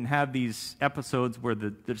if we didn't have these episodes where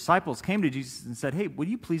the disciples came to Jesus and said, "Hey, would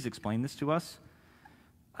you please explain this to us?"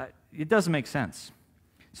 It doesn't make sense.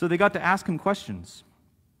 So they got to ask him questions.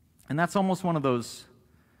 And that's almost one of those,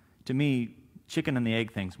 to me, chicken and the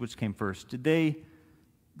egg things. Which came first? Did they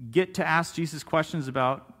get to ask Jesus questions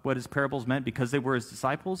about what his parables meant because they were his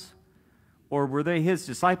disciples? Or were they his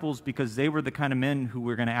disciples because they were the kind of men who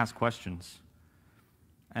were going to ask questions?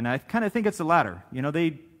 And I kind of think it's the latter.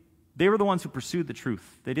 They were the ones who pursued the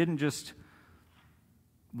truth. They didn't just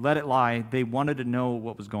let it lie. They wanted to know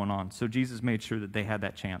what was going on. So Jesus made sure that they had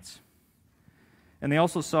that chance. And they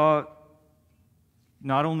also saw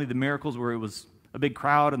not only the miracles where it was a big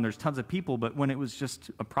crowd and there's tons of people, but when it was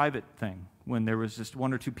just a private thing, when there was just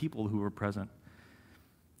one or two people who were present.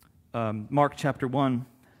 Mark chapter 1,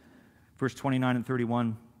 verse 29 and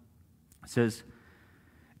 31 says,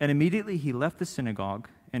 "And immediately he left the synagogue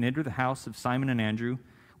and entered the house of Simon and Andrew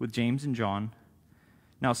with James and John.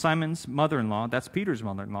 Now Simon's mother-in-law," that's Peter's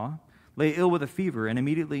mother-in-law, "lay ill with a fever, and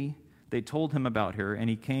immediately they told him about her, and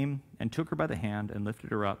he came and took her by the hand and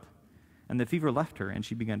lifted her up. And the fever left her, and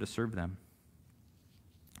she began to serve them."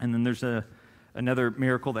 And then there's another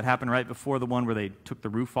miracle that happened right before the one where they took the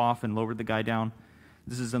roof off and lowered the guy down.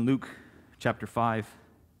 This is in Luke chapter 5,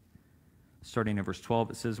 starting in verse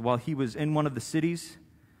 12. It says, "While he was in one of the cities,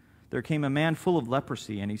 there came a man full of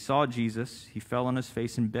leprosy, and he saw Jesus. He fell on his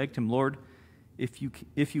face and begged him, 'Lord, if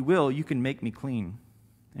you will, you can make me clean.'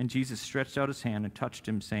 And Jesus stretched out his hand and touched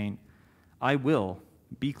him, saying, 'I will,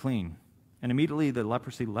 be clean.' And immediately the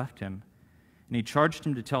leprosy left him. And he charged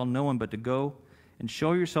him to tell no one, but to go and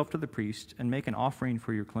show yourself to the priest and make an offering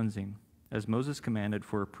for your cleansing, as Moses commanded,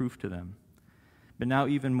 for a proof to them. But now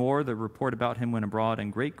even more the report about him went abroad,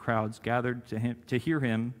 and great crowds gathered to hear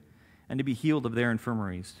him and to be healed of their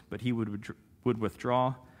infirmaries. But he would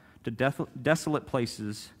withdraw to desolate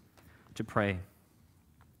places to pray."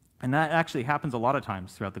 And that actually happens a lot of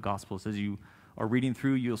times throughout the Gospels. As you are reading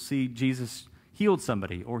through, you'll see Jesus healed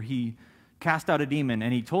somebody, or he cast out a demon,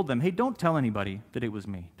 and he told them, "Hey, don't tell anybody that it was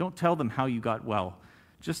me. Don't tell them how you got well.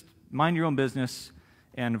 Just mind your own business."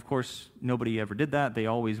 And of course, nobody ever did that. They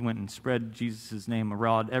always went and spread Jesus' name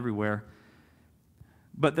abroad everywhere.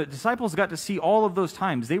 But the disciples got to see all of those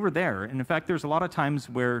times. They were there. And in fact, there's a lot of times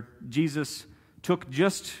where Jesus took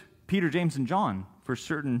just Peter, James, and John for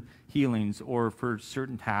certain healings or for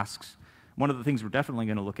certain tasks. One of the things we're definitely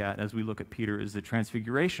going to look at as we look at Peter is the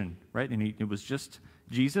transfiguration, right? And it was just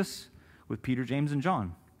Jesus with Peter, James, and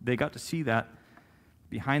John. They got to see that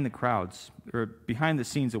behind the crowds, or behind the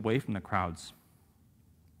scenes away from the crowds.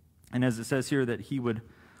 And as it says here, that he would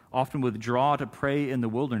often withdraw to pray in the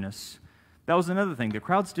wilderness. That was another thing. The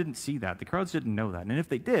crowds didn't see that. The crowds didn't know that. And if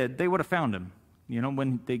they did, they would have found him. You know,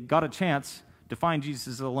 when they got a chance to find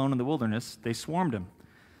Jesus alone in the wilderness, they swarmed him.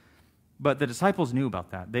 But the disciples knew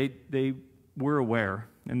about that. They were aware.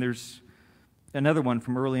 And there's another one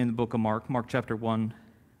from early in the book of Mark, Mark chapter 1,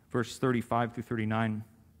 verse 35 through 39.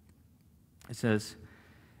 It says,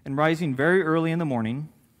 "And rising very early in the morning,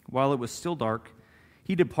 while it was still dark,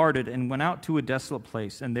 he departed and went out to a desolate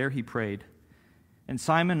place, and there he prayed. And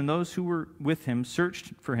Simon and those who were with him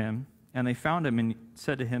searched for him, and they found him and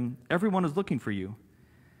said to him, 'Everyone is looking for you.'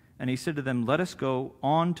 And he said to them, 'Let us go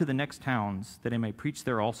on to the next towns, that I may preach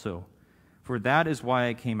there also, for that is why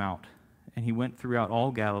I came out.' And he went throughout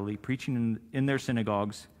all Galilee, preaching in their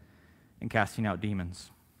synagogues and casting out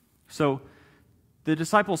demons." So the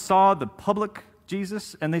disciples saw the public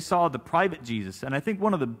Jesus and they saw the private Jesus. And I think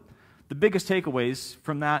one of the biggest takeaways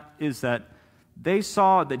from that is that they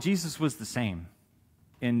saw that Jesus was the same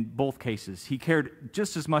in both cases. He cared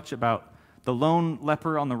just as much about the lone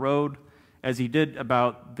leper on the road as he did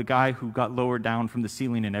about the guy who got lowered down from the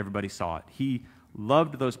ceiling and everybody saw it. He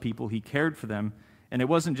loved those people. He cared for them. And it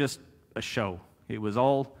wasn't just a show. It was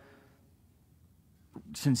all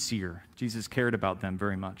sincere. Jesus cared about them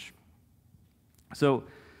very much. So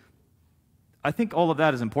I think all of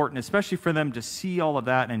that is important, especially for them to see all of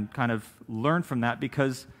that and kind of learn from that,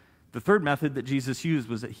 because the third method that Jesus used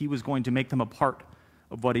was that he was going to make them a part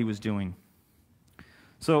of what he was doing.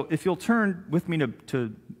 So if you'll turn with me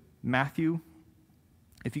to Matthew,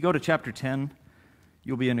 if you go to chapter 10,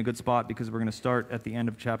 you'll be in a good spot because we're going to start at the end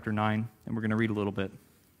of chapter 9, and we're going to read a little bit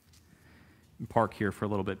and park here for a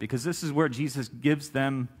little bit, because this is where Jesus gives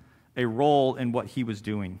them a role in what he was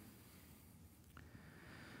doing.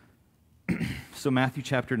 So Matthew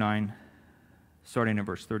chapter 9, starting in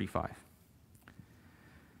verse 35.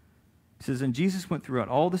 It says, "And Jesus went throughout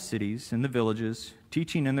all the cities and the villages,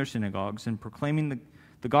 teaching in their synagogues and proclaiming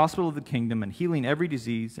the gospel of the kingdom and healing every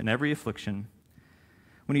disease and every affliction.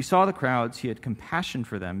 When he saw the crowds, he had compassion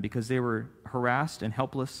for them because they were harassed and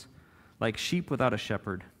helpless, like sheep without a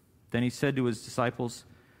shepherd. Then he said to his disciples,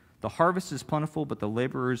 'The harvest is plentiful, but the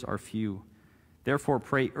laborers are few. Therefore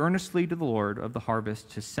pray earnestly to the Lord of the harvest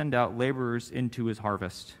to send out laborers into his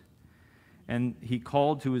harvest.' And he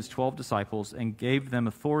called to his 12 disciples and gave them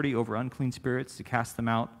authority over unclean spirits to cast them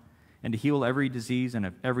out and to heal every disease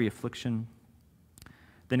and every affliction.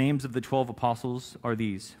 The names of the 12 apostles are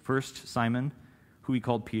these: first, Simon, who he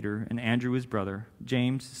called Peter, and Andrew his brother,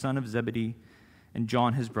 James, son of Zebedee, and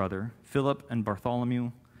John his brother, Philip and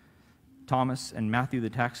Bartholomew, Thomas and Matthew the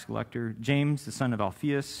tax collector, James the son of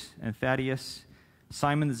Alphaeus and Thaddeus,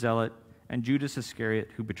 Simon the zealot, and Judas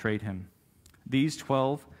Iscariot, who betrayed him. These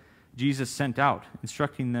 12 Jesus sent out,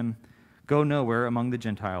 instructing them, 'Go nowhere among the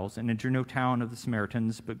Gentiles, and enter no town of the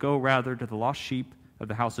Samaritans, but go rather to the lost sheep of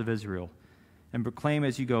the house of Israel, and proclaim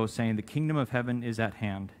as you go, saying, the kingdom of heaven is at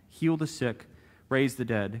hand. Heal the sick, raise the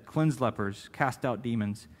dead, cleanse lepers, cast out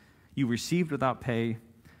demons. You received without pay,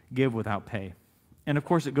 give without pay.'" And of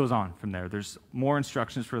course it goes on from there. There's more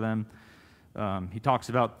instructions for them. He talks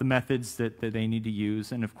about the methods that they need to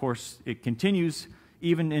use. And of course it continues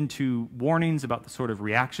even into warnings about the sort of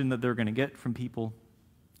reaction that they're going to get from people,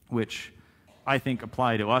 which I think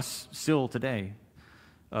apply to us still today,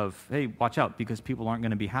 of, hey, watch out, because people aren't going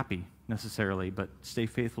to be happy necessarily, but stay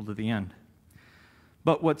faithful to the end.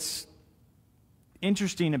 But what's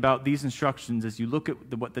interesting about these instructions as you look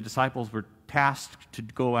at what the disciples were tasked to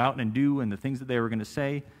go out and do and the things that they were going to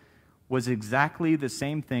say was exactly the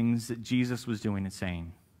same things that Jesus was doing and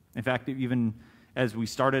saying. In fact, even as we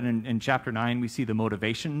started in chapter 9, we see the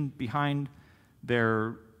motivation behind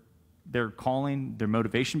their calling, their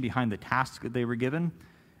motivation behind the task that they were given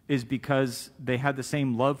is because they had the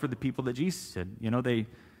same love for the people that Jesus did. You know,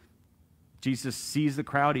 Jesus sees the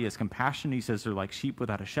crowd, he has compassion, he says they're like sheep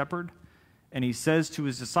without a shepherd. And he says to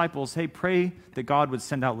his disciples, hey, pray that God would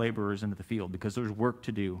send out laborers into the field because there's work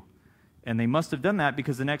to do. And they must have done that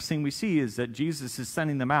because the next thing we see is that Jesus is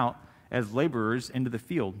sending them out as laborers into the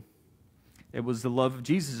field. It was the love of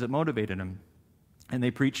Jesus that motivated them. And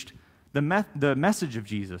they preached the message of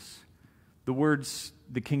Jesus. The words,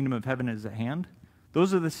 the kingdom of heaven is at hand.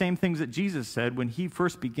 Those are the same things that Jesus said when he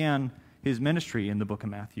first began his ministry in the book of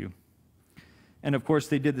Matthew. And of course,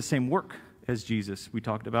 they did the same work as Jesus. We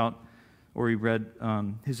talked about, or we read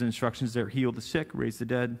his instructions there: heal the sick, raise the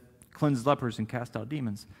dead, cleanse lepers, and cast out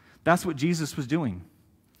demons. That's what Jesus was doing.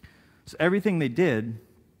 So everything they did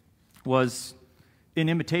was in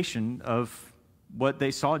imitation of what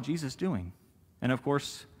they saw Jesus doing. And of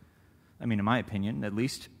course, I mean, in my opinion, at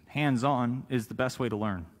least, hands-on is the best way to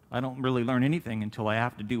learn. I don't really learn anything until I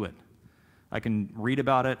have to do it. I can read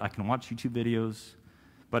about it, I can watch YouTube videos,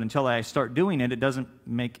 but until I start doing it, it doesn't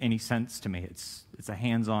make any sense to me. It's a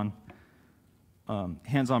hands-on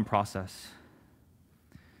process.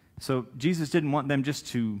 So Jesus didn't want them just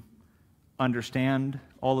to understand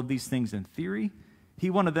all of these things in theory. He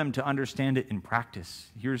wanted them to understand it in practice.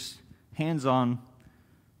 Here's hands-on.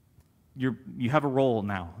 You have a role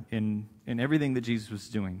now in everything that Jesus was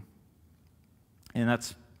doing. And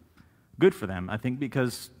that's good for them, I think,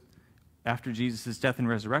 because after Jesus' death and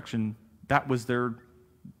resurrection,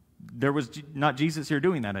 there was not Jesus here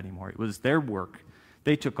doing that anymore. It was their work.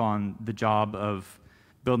 They took on the job of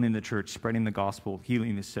building the church, spreading the gospel,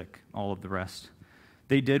 healing the sick, all of the rest.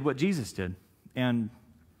 They did what Jesus did. And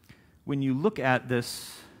when you look at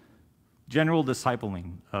this general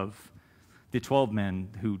discipling of the 12 men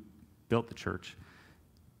who built the church,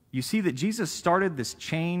 you see that Jesus started this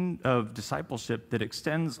chain of discipleship that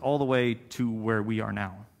extends all the way to where we are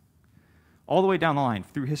now. All the way down the line,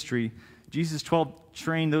 through history, Jesus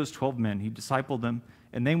trained those 12 men. He discipled them,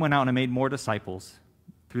 and they went out and made more disciples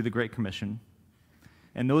through the Great Commission.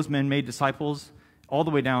 And those men made disciples all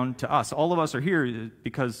the way down to us. All of us are here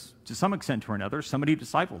because, to some extent or another, somebody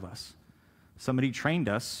discipled us. Somebody trained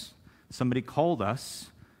us. Somebody called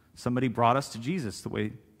us. Somebody brought us to Jesus the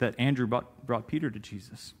way that Andrew brought Peter to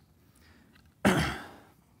Jesus.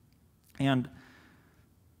 And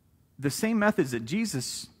the same methods that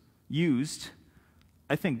Jesus used,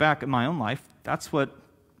 I think back in my own life, that's what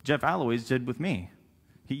Jeff Alloways did with me.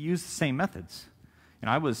 He used the same methods. And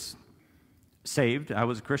I was saved, I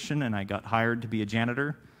was a Christian, and I got hired to be a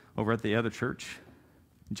janitor over at the other church.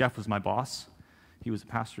 Jeff was my boss. He was a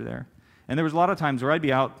pastor there. And there was a lot of times where I'd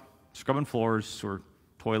be out scrubbing floors or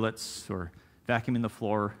toilets or vacuuming the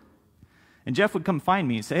floor. And Jeff would come find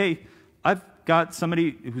me and say, hey, I've got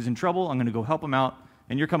somebody who's in trouble. I'm going to go help him out,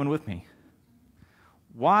 and you're coming with me.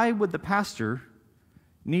 Why would the pastor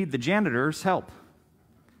need the janitor's help?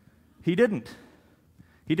 He didn't.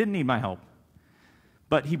 He didn't need my help.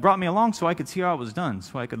 But he brought me along so I could see how it was done,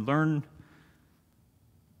 so I could learn,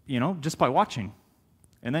 just by watching.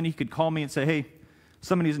 And then he could call me and say, hey,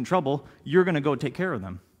 somebody's in trouble. You're going to go take care of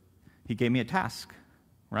them. He gave me a task,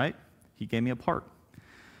 right? He gave me a part.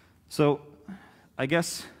 So I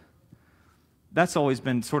guess that's always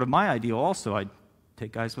been sort of my ideal also. I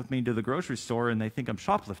take guys with me to the grocery store and they think I'm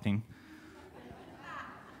shoplifting.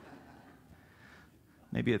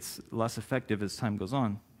 Maybe it's less effective as time goes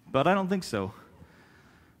on, but I don't think so,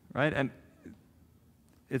 right? And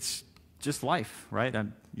it's just life, right?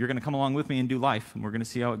 You're going to come along with me and do life, and we're going to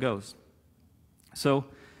see how it goes. So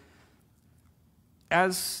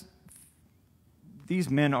as these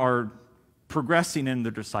men are progressing in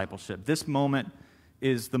their discipleship, this moment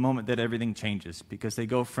is the moment that everything changes, because they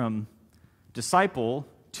go from disciple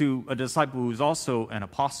to a disciple who's also an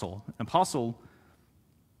apostle. An apostle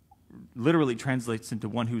literally translates into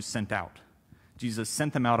one who's sent out. Jesus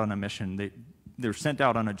sent them out on a mission. They're sent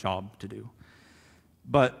out on a job to do.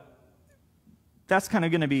 But that's kind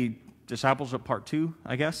of going to be discipleship part 2,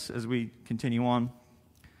 I guess, as we continue on.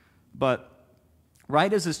 But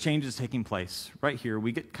right as this change is taking place, right here,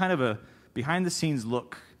 we get kind of a behind-the-scenes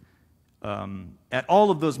look at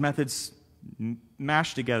all of those methods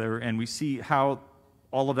mashed together, and we see how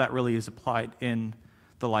all of that really is applied in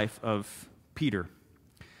the life of Peter.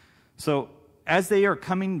 So as they are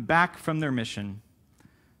coming back from their mission,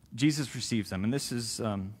 Jesus receives them. And this is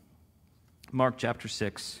Mark chapter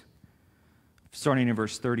 6, starting in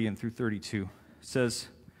verse 30 and through 32. It says,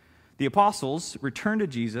 the apostles returned to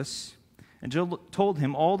Jesus and told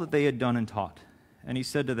him all that they had done and taught. And he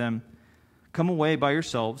said to them, come away by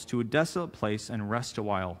yourselves to a desolate place and rest a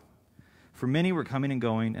while. For many were coming and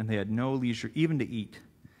going, and they had no leisure even to eat.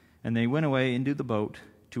 And they went away into the boat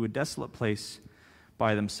to a desolate place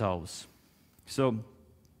by themselves. So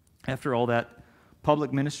after all that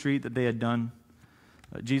public ministry that they had done,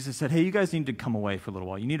 Jesus said, hey, you guys need to come away for a little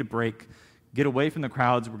while. You need a break. Get away from the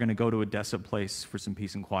crowds. We're going to go to a desolate place for some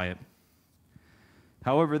peace and quiet.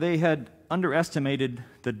 However, they had underestimated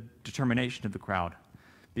the determination of the crowd,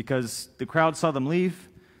 because the crowd saw them leave,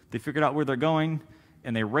 they figured out where they're going,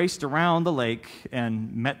 and they raced around the lake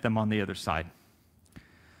and met them on the other side.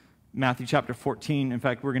 Matthew chapter 14, in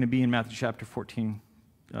fact, we're going to be in Matthew chapter 14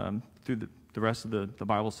 through the rest of the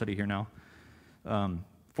Bible study here now.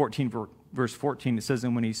 14, verse 14, it says,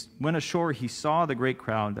 and when he went ashore, he saw the great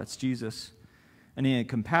crowd, that's Jesus, and he had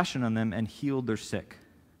compassion on them and healed their sick.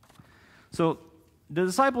 So the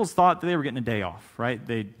disciples thought that they were getting a day off, right?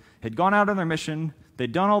 They had gone out on their mission,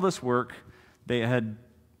 they'd done all this work, they had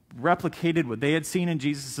replicated what they had seen in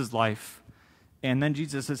Jesus' life, and then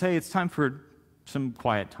Jesus says, hey, it's time for some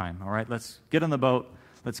quiet time, all right? Let's get on the boat.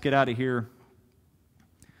 Let's get out of here.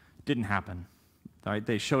 Didn't happen, all right?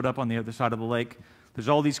 They showed up on the other side of the lake. There's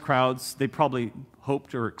all these crowds. They probably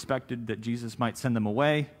hoped or expected that Jesus might send them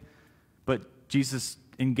away, but Jesus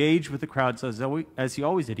engaged with the crowds as he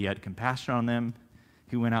always did. He had compassion on them.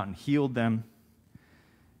 He went out and healed them.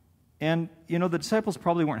 And, the disciples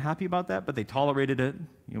probably weren't happy about that, but they tolerated it.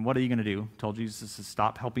 What are you going to do? Tell Jesus to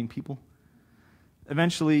stop helping people?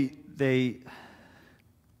 Eventually, they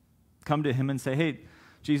come to him and say, hey,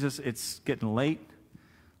 Jesus, it's getting late.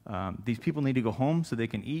 These people need to go home so they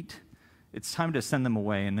can eat. It's time to send them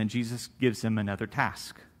away. And then Jesus gives them another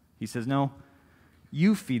task. He says, no,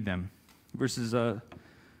 you feed them. Verses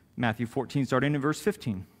Matthew 14, starting in verse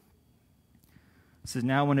 15. It says,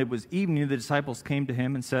 now when it was evening, the disciples came to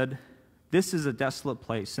him and said, this is a desolate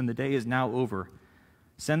place, and the day is now over.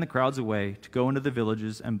 Send the crowds away to go into the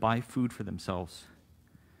villages and buy food for themselves.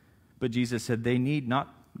 But Jesus said, they need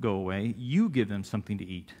not go away. You give them something to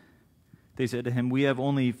eat. They said to him, we have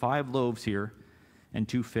only 5 loaves here and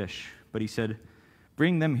 2 fish. But he said,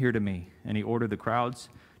 bring them here to me. And he ordered the crowds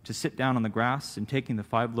to sit down on the grass, and taking the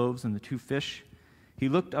 5 loaves and the 2 fish, he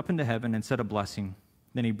looked up into heaven and said a blessing.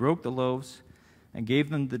 Then he broke the loaves and gave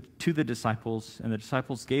them to the disciples, and the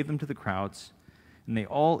disciples gave them to the crowds. And they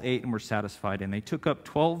all ate and were satisfied, and they took up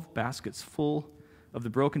 12 baskets full of the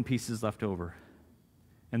broken pieces left over.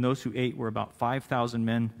 And those who ate were about 5,000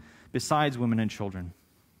 men, besides women and children.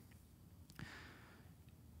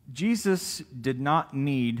 Jesus did not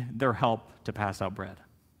need their help to pass out bread.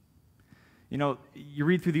 You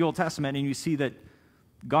read through the Old Testament and you see that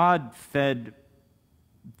God fed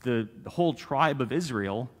the whole tribe of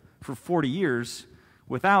Israel for 40 years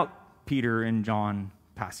without Peter and John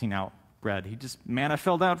passing out bread. Manna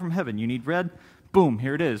fell down from heaven. You need bread? Boom,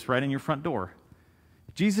 here it is, right in your front door.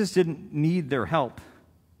 Jesus didn't need their help,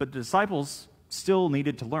 but the disciples still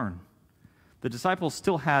needed to learn. The disciples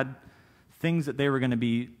still had things that they were going to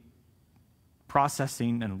be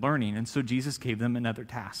processing and learning, and so Jesus gave them another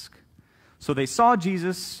task. So they saw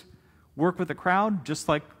Jesus work with the crowd just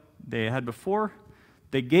like they had before.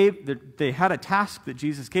 They had a task that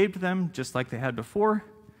Jesus gave to them just like they had before.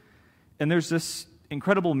 And there's this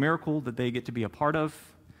incredible miracle that they get to be a part of.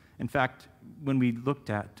 In fact, when we looked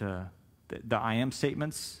at the I am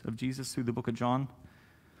statements of Jesus through the book of John,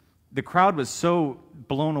 the crowd was so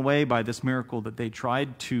blown away by this miracle that they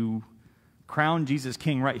tried to crown Jesus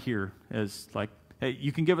king right here as like, hey,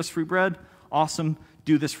 you can give us free bread? Awesome.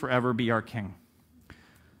 Do this forever. Be our king.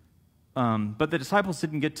 But the disciples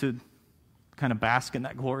didn't get to kind of bask in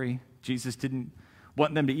that glory. Jesus didn't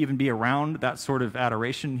want them to even be around that sort of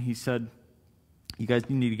adoration. He said, you guys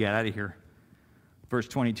need to get out of here. Verse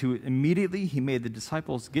 22, immediately he made the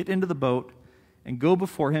disciples get into the boat and go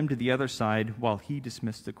before him to the other side while he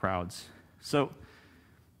dismissed the crowds. So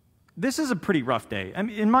this is a pretty rough day. I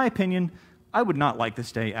mean, in my opinion, I would not like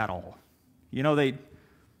this day at all. They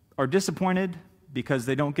are disappointed because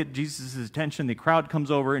they don't get Jesus' attention. The crowd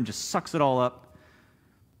comes over and just sucks it all up.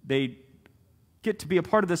 They get to be a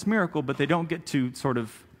part of this miracle, but they don't get to sort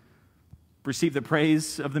of receive the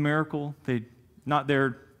praise of the miracle. Not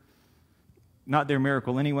their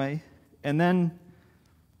miracle anyway. And then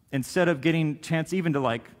instead of getting a chance even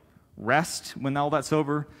to rest when all that's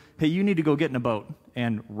over, hey, you need to go get in a boat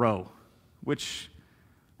and row, which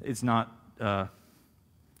is not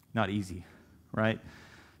easy, right?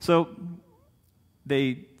 So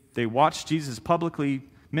they watched Jesus publicly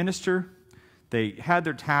minister. They had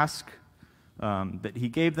their task that he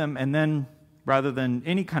gave them, and then rather than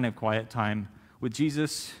any kind of quiet time with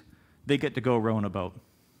Jesus, they get to go row in a boat.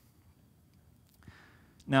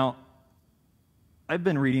 Now, I've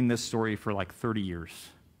been reading this story for 30 years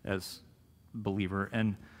as a believer,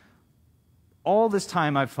 and all this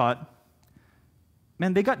time I've thought,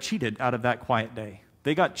 man, they got cheated out of that quiet day.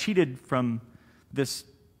 They got cheated from this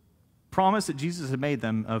promise that Jesus had made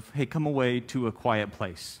them of, hey, come away to a quiet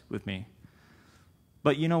place with me.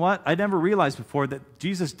 But you know what? I never realized before that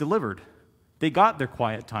Jesus delivered. They got their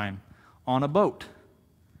quiet time on a boat.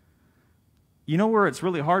 You know where it's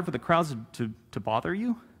really hard for the crowds to bother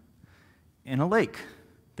you? In a lake.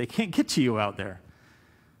 They can't get to you out there.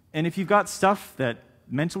 And if you've got stuff that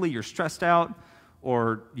mentally you're stressed out,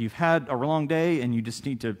 or you've had a long day and you just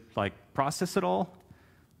need to process it all,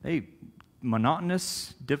 hey,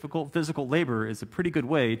 monotonous, difficult physical labor is a pretty good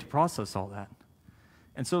way to process all that.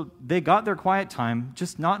 And so they got their quiet time,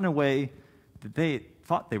 just not in a way that they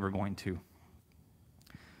thought they were going to.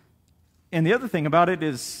 And the other thing about it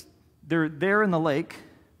is they're there in the lake,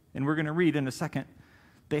 and we're going to read in a second,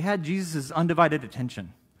 they had Jesus' undivided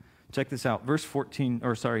attention. Check this out,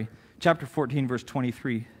 chapter 14, verse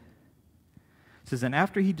 23. It says, and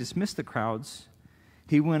after he dismissed the crowds,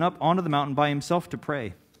 he went up onto the mountain by himself to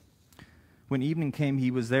pray. When evening came,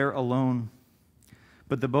 he was there alone.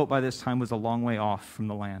 But the boat by this time was a long way off from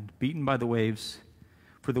the land, beaten by the waves,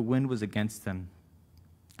 for the wind was against them.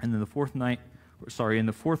 And in the fourth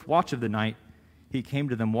watch of the night, he came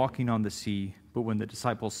to them walking on the sea. But when the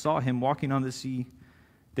disciples saw him walking on the sea,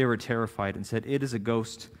 they were terrified and said, "It is a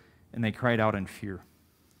ghost," and they cried out in fear.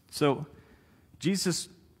 So Jesus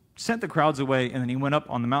sent the crowds away, and then he went up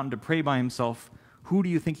on the mountain to pray by himself. Who do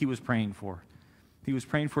you think he was praying for? He was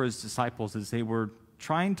praying for his disciples as they were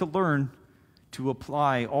trying to learn to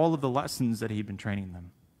apply all of the lessons that he'd been training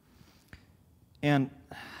them. And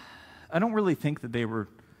I don't really think that they were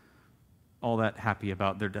all that happy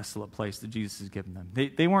about their desolate place that Jesus has given them.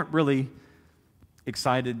 They weren't really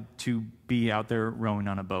excited to be out there rowing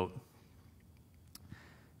on a boat.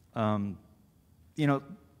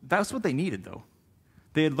 That's what they needed, though.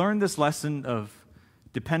 They had learned this lesson of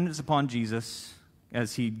dependence upon Jesus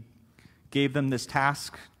as he gave them this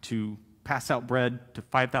task to pass out bread to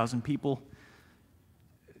 5,000 people.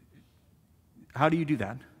 How do you do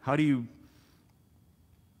that? How do you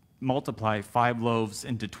multiply 5 loaves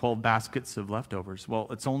into 12 baskets of leftovers? Well,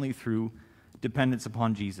 it's only through dependence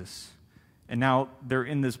upon Jesus. And now they're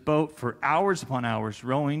in this boat for hours upon hours,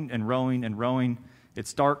 rowing and rowing and rowing.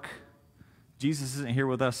 It's dark. Jesus isn't here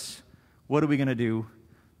with us. What are we going to do?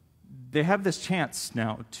 They have this chance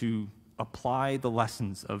now to apply the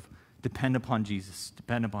lessons of depend upon Jesus,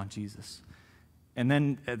 depend upon Jesus. And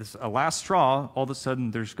then at a last straw, all of a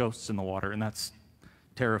sudden there's ghosts in the water, and that's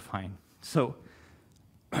terrifying. So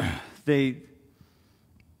they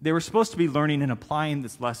were supposed to be learning and applying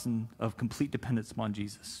this lesson of complete dependence upon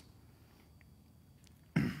Jesus.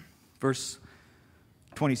 Verse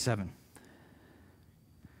 27.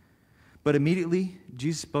 But immediately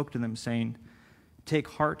Jesus spoke to them, saying, "Take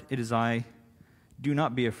heart, it is I. Do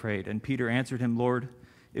not be afraid." And Peter answered him, "Lord,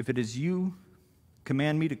 if it is you,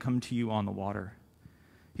 command me to come to you on the water."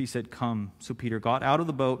 He said, "Come." So Peter got out of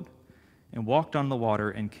the boat and walked on the water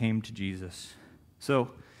and came to Jesus.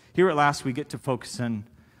 So here at last we get to focus in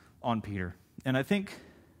on Peter. And I think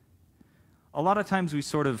a lot of times we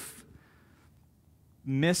sort of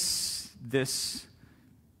miss this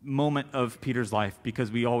moment of Peter's life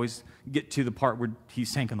because we always get to the part where he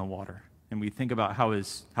sank in the water and we think about how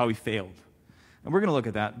he failed. And we're going to look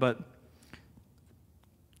at that. But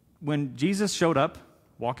when Jesus showed up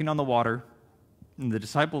walking on the water and the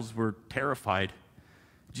disciples were terrified,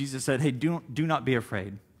 Jesus said, "Hey, do not be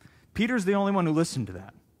afraid." Peter's the only one who listened to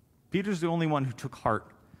that. Peter's the only one who took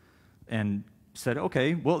heart and said,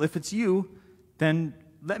 "Okay, well, if it's you, then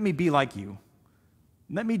let me be like you.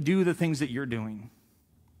 Let me do the things that you're doing."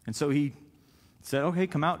 And so he said, "Okay,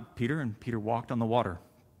 come out, Peter," and Peter walked on the water.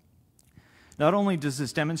 Not only does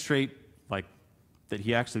this demonstrate that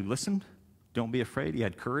he actually listened, don't be afraid, he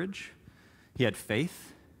had courage, he had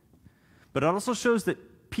faith, but it also shows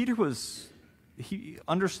that Peter he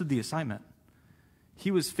understood the assignment. He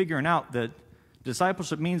was figuring out that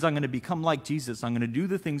discipleship means I'm going to become like Jesus. I'm going to do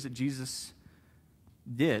the things that Jesus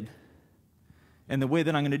did. And the way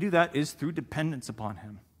that I'm going to do that is through dependence upon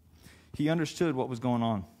him. He understood what was going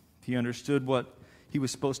on. He understood what he was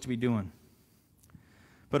supposed to be doing.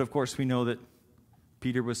 But of course, we know that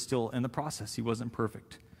Peter was still in the process. He wasn't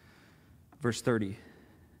perfect. Verse 30.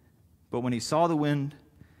 But when he saw the wind,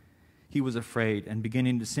 he was afraid, and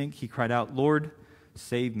beginning to sink, he cried out, "Lord,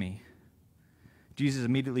 save me." Jesus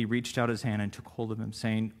immediately reached out his hand and took hold of him,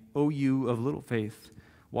 saying, "O you of little faith,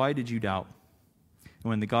 why did you doubt?" And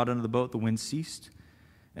when they got into the boat, the wind ceased,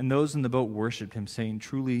 and those in the boat worshipped him, saying,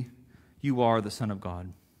 "Truly, you are the Son of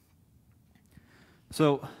God."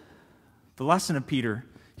 So, the lesson of Peter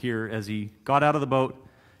here, as he got out of the boat,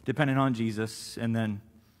 depending on Jesus, and then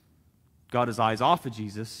got his eyes off of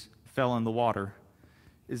Jesus, fell in the water,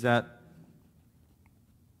 is that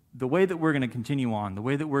the way that we're going to continue on, the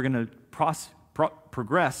way that we're going to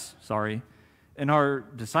progress in our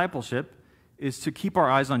discipleship is to keep our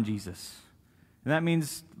eyes on Jesus. And that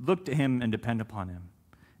means look to him and depend upon him.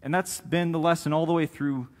 And that's been the lesson all the way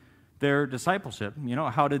through their discipleship.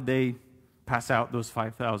 How did they pass out those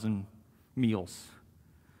 5,000 meals?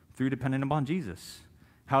 Through depending upon Jesus.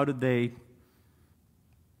 How did they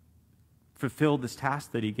fulfill this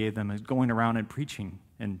task that he gave them, as going around and preaching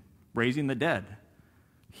and raising the dead,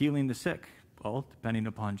 healing the sick? Well, depending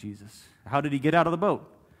upon Jesus. How did he get out of the boat?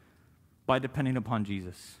 By depending upon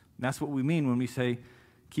Jesus. And that's what we mean when we say,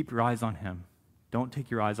 keep your eyes on him. Don't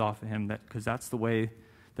take your eyes off of him, because that's the way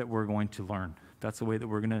that we're going to learn. That's the way that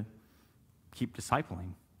we're going to keep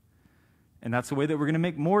discipling. And that's the way that we're going to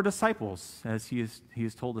make more disciples, as he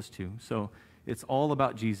has told us to. So it's all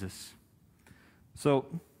about Jesus. So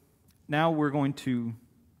now we're going to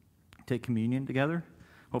take communion together.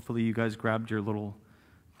 Hopefully you guys grabbed your little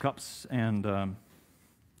cups and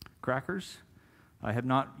crackers. I have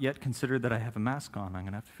not yet considered that I have a mask on. I'm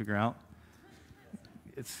going to have to figure out.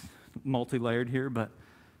 It's multi-layered here, but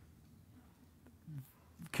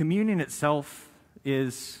communion itself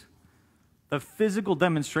is a physical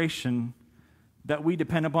demonstration that we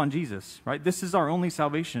depend upon Jesus, right? This is our only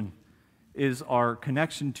salvation, is our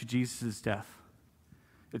connection to Jesus' death.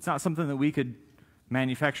 It's not something that we could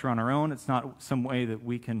manufacture on our own. It's not some way that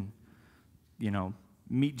we can,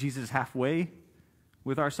 meet Jesus halfway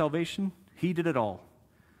with our salvation. He did it all.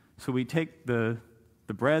 So we take the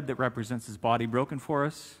bread that represents his body broken for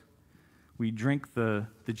us. We drink the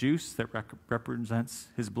juice that represents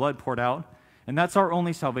his blood poured out. And that's our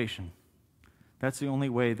only salvation. That's the only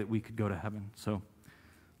way that we could go to heaven. So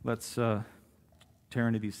let's tear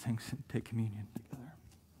into these things and take communion together.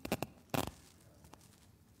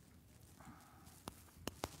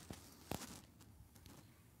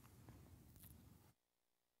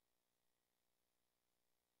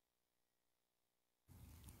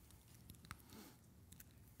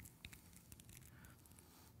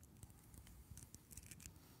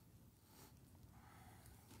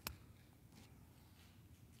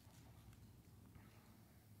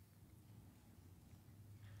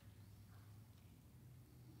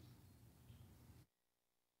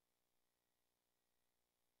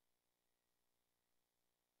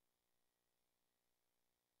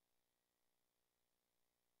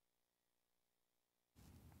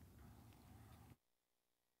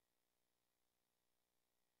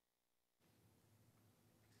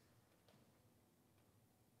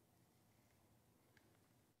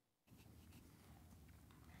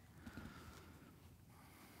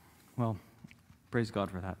 Well, praise God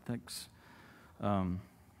for that. Thanks.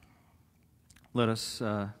 Let us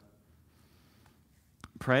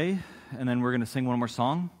pray, and then we're going to sing one more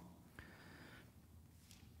song.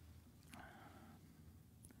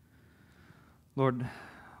 Lord,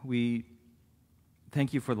 we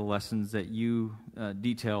thank you for the lessons that you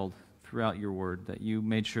detailed throughout your word, that you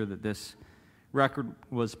made sure that this record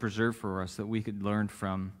was preserved for us, that we could learn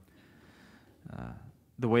from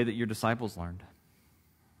the way that your disciples learned.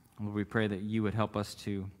 Lord, we pray that you would help us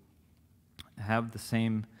to have the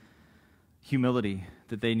same humility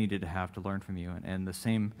that they needed to have to learn from you, and the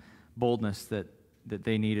same boldness that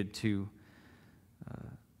they needed to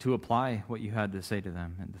apply what you had to say to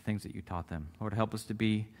them and the things that you taught them. Lord, help us to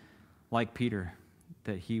be like Peter,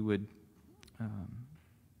 that he would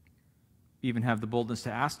even have the boldness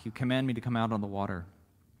to ask you, command me to come out on the water.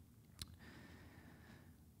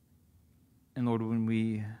 And Lord, when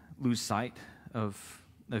we lose sight of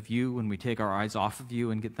you, when we take our eyes off of you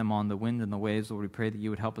and get them on the wind and the waves, Lord, we pray that you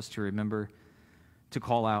would help us to remember to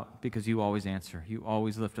call out, because you always answer. You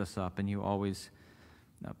always lift us up, and you always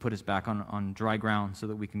put us back on dry ground so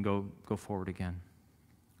that we can go forward again.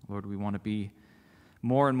 Lord, we want to be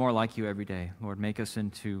more and more like you every day. Lord, make us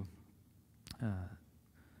into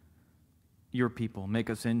your people. Make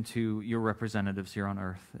us into your representatives here on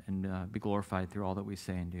earth, and be glorified through all that we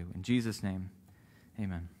say and do. In Jesus' name,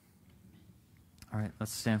 amen. All right,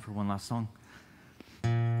 let's stand for one last song.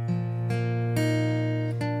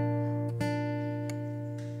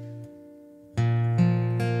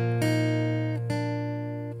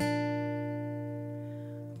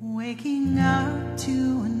 Waking up to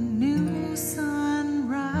a new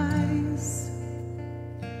sunrise,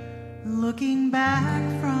 looking back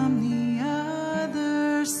from the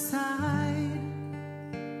other side,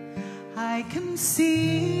 I can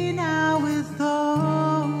see now with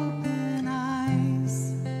open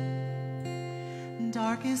eyes,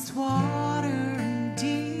 darkest water and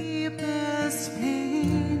deepest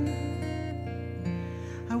pain,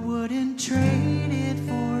 I wouldn't trade it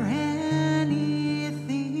for anything,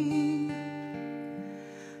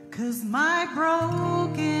 'cause my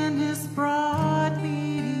brokenness brought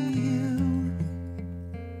me to you,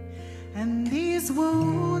 and these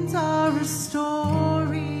wounds are a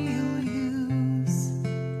story you'll use.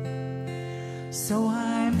 So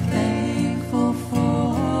I'm thankful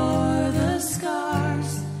for the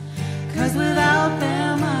scars, 'cause without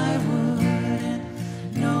them I wouldn't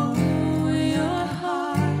know your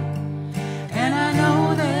heart, and I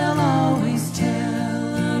know they'll always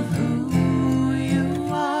tell of who you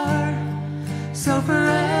are. So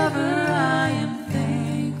forever I am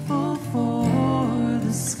thankful for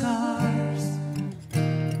the scars.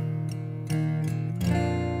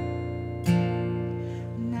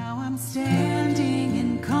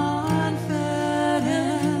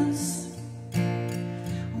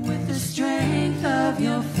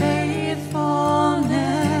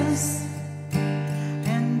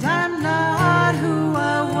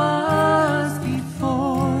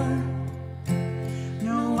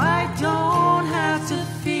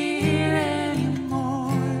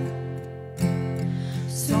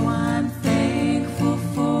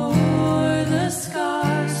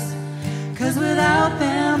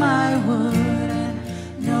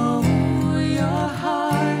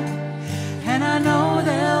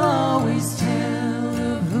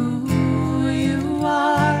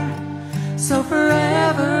 So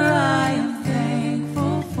forever I am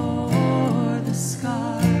thankful for the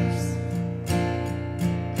scars.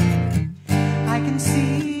 I can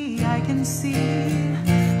see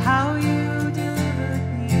how you delivered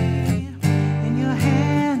me. In your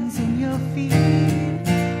hands, in your feet,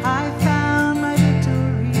 I found my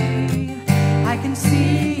victory. I can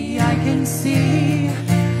see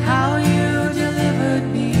how you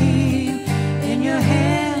delivered me. In your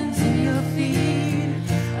hands, in your feet,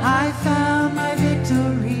 I found my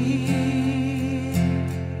victory.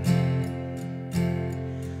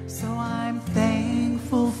 So I'm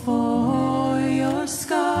thankful for your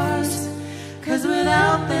scars, 'cause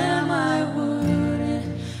without them I wouldn't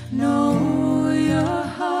know your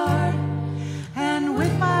heart. And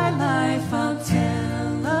with my life I'll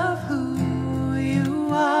tell of who you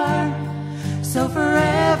are. So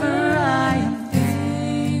forever I am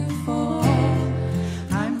thankful.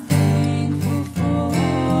 I'm thankful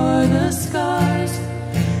for the scars,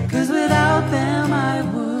 'cause without them I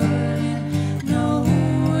wouldn't know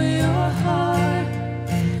your heart.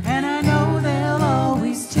 And I know they'll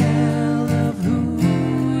always tell of who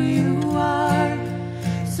you are.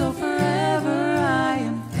 So forever I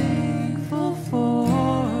am thankful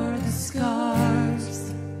for the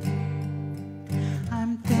scars.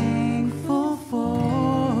 I'm thankful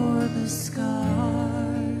for the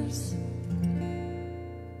scars.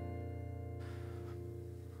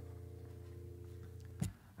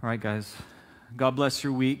 All right, guys. God bless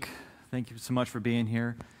your week. Thank you so much for being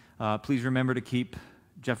here. Please remember to keep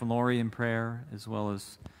Jeff and Lori in prayer, as well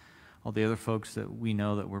as all the other folks that we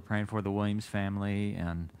know that we're praying for, the Williams family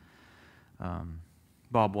and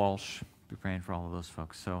Bob Walsh. Be praying for all of those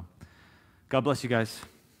folks. So God bless you guys.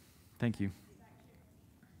 Thank you.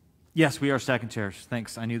 Yes, we are stacking chairs.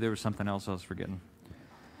 Thanks. I knew there was something else I was forgetting.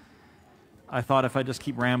 I thought if I just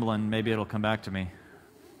keep rambling, maybe it'll come back to me.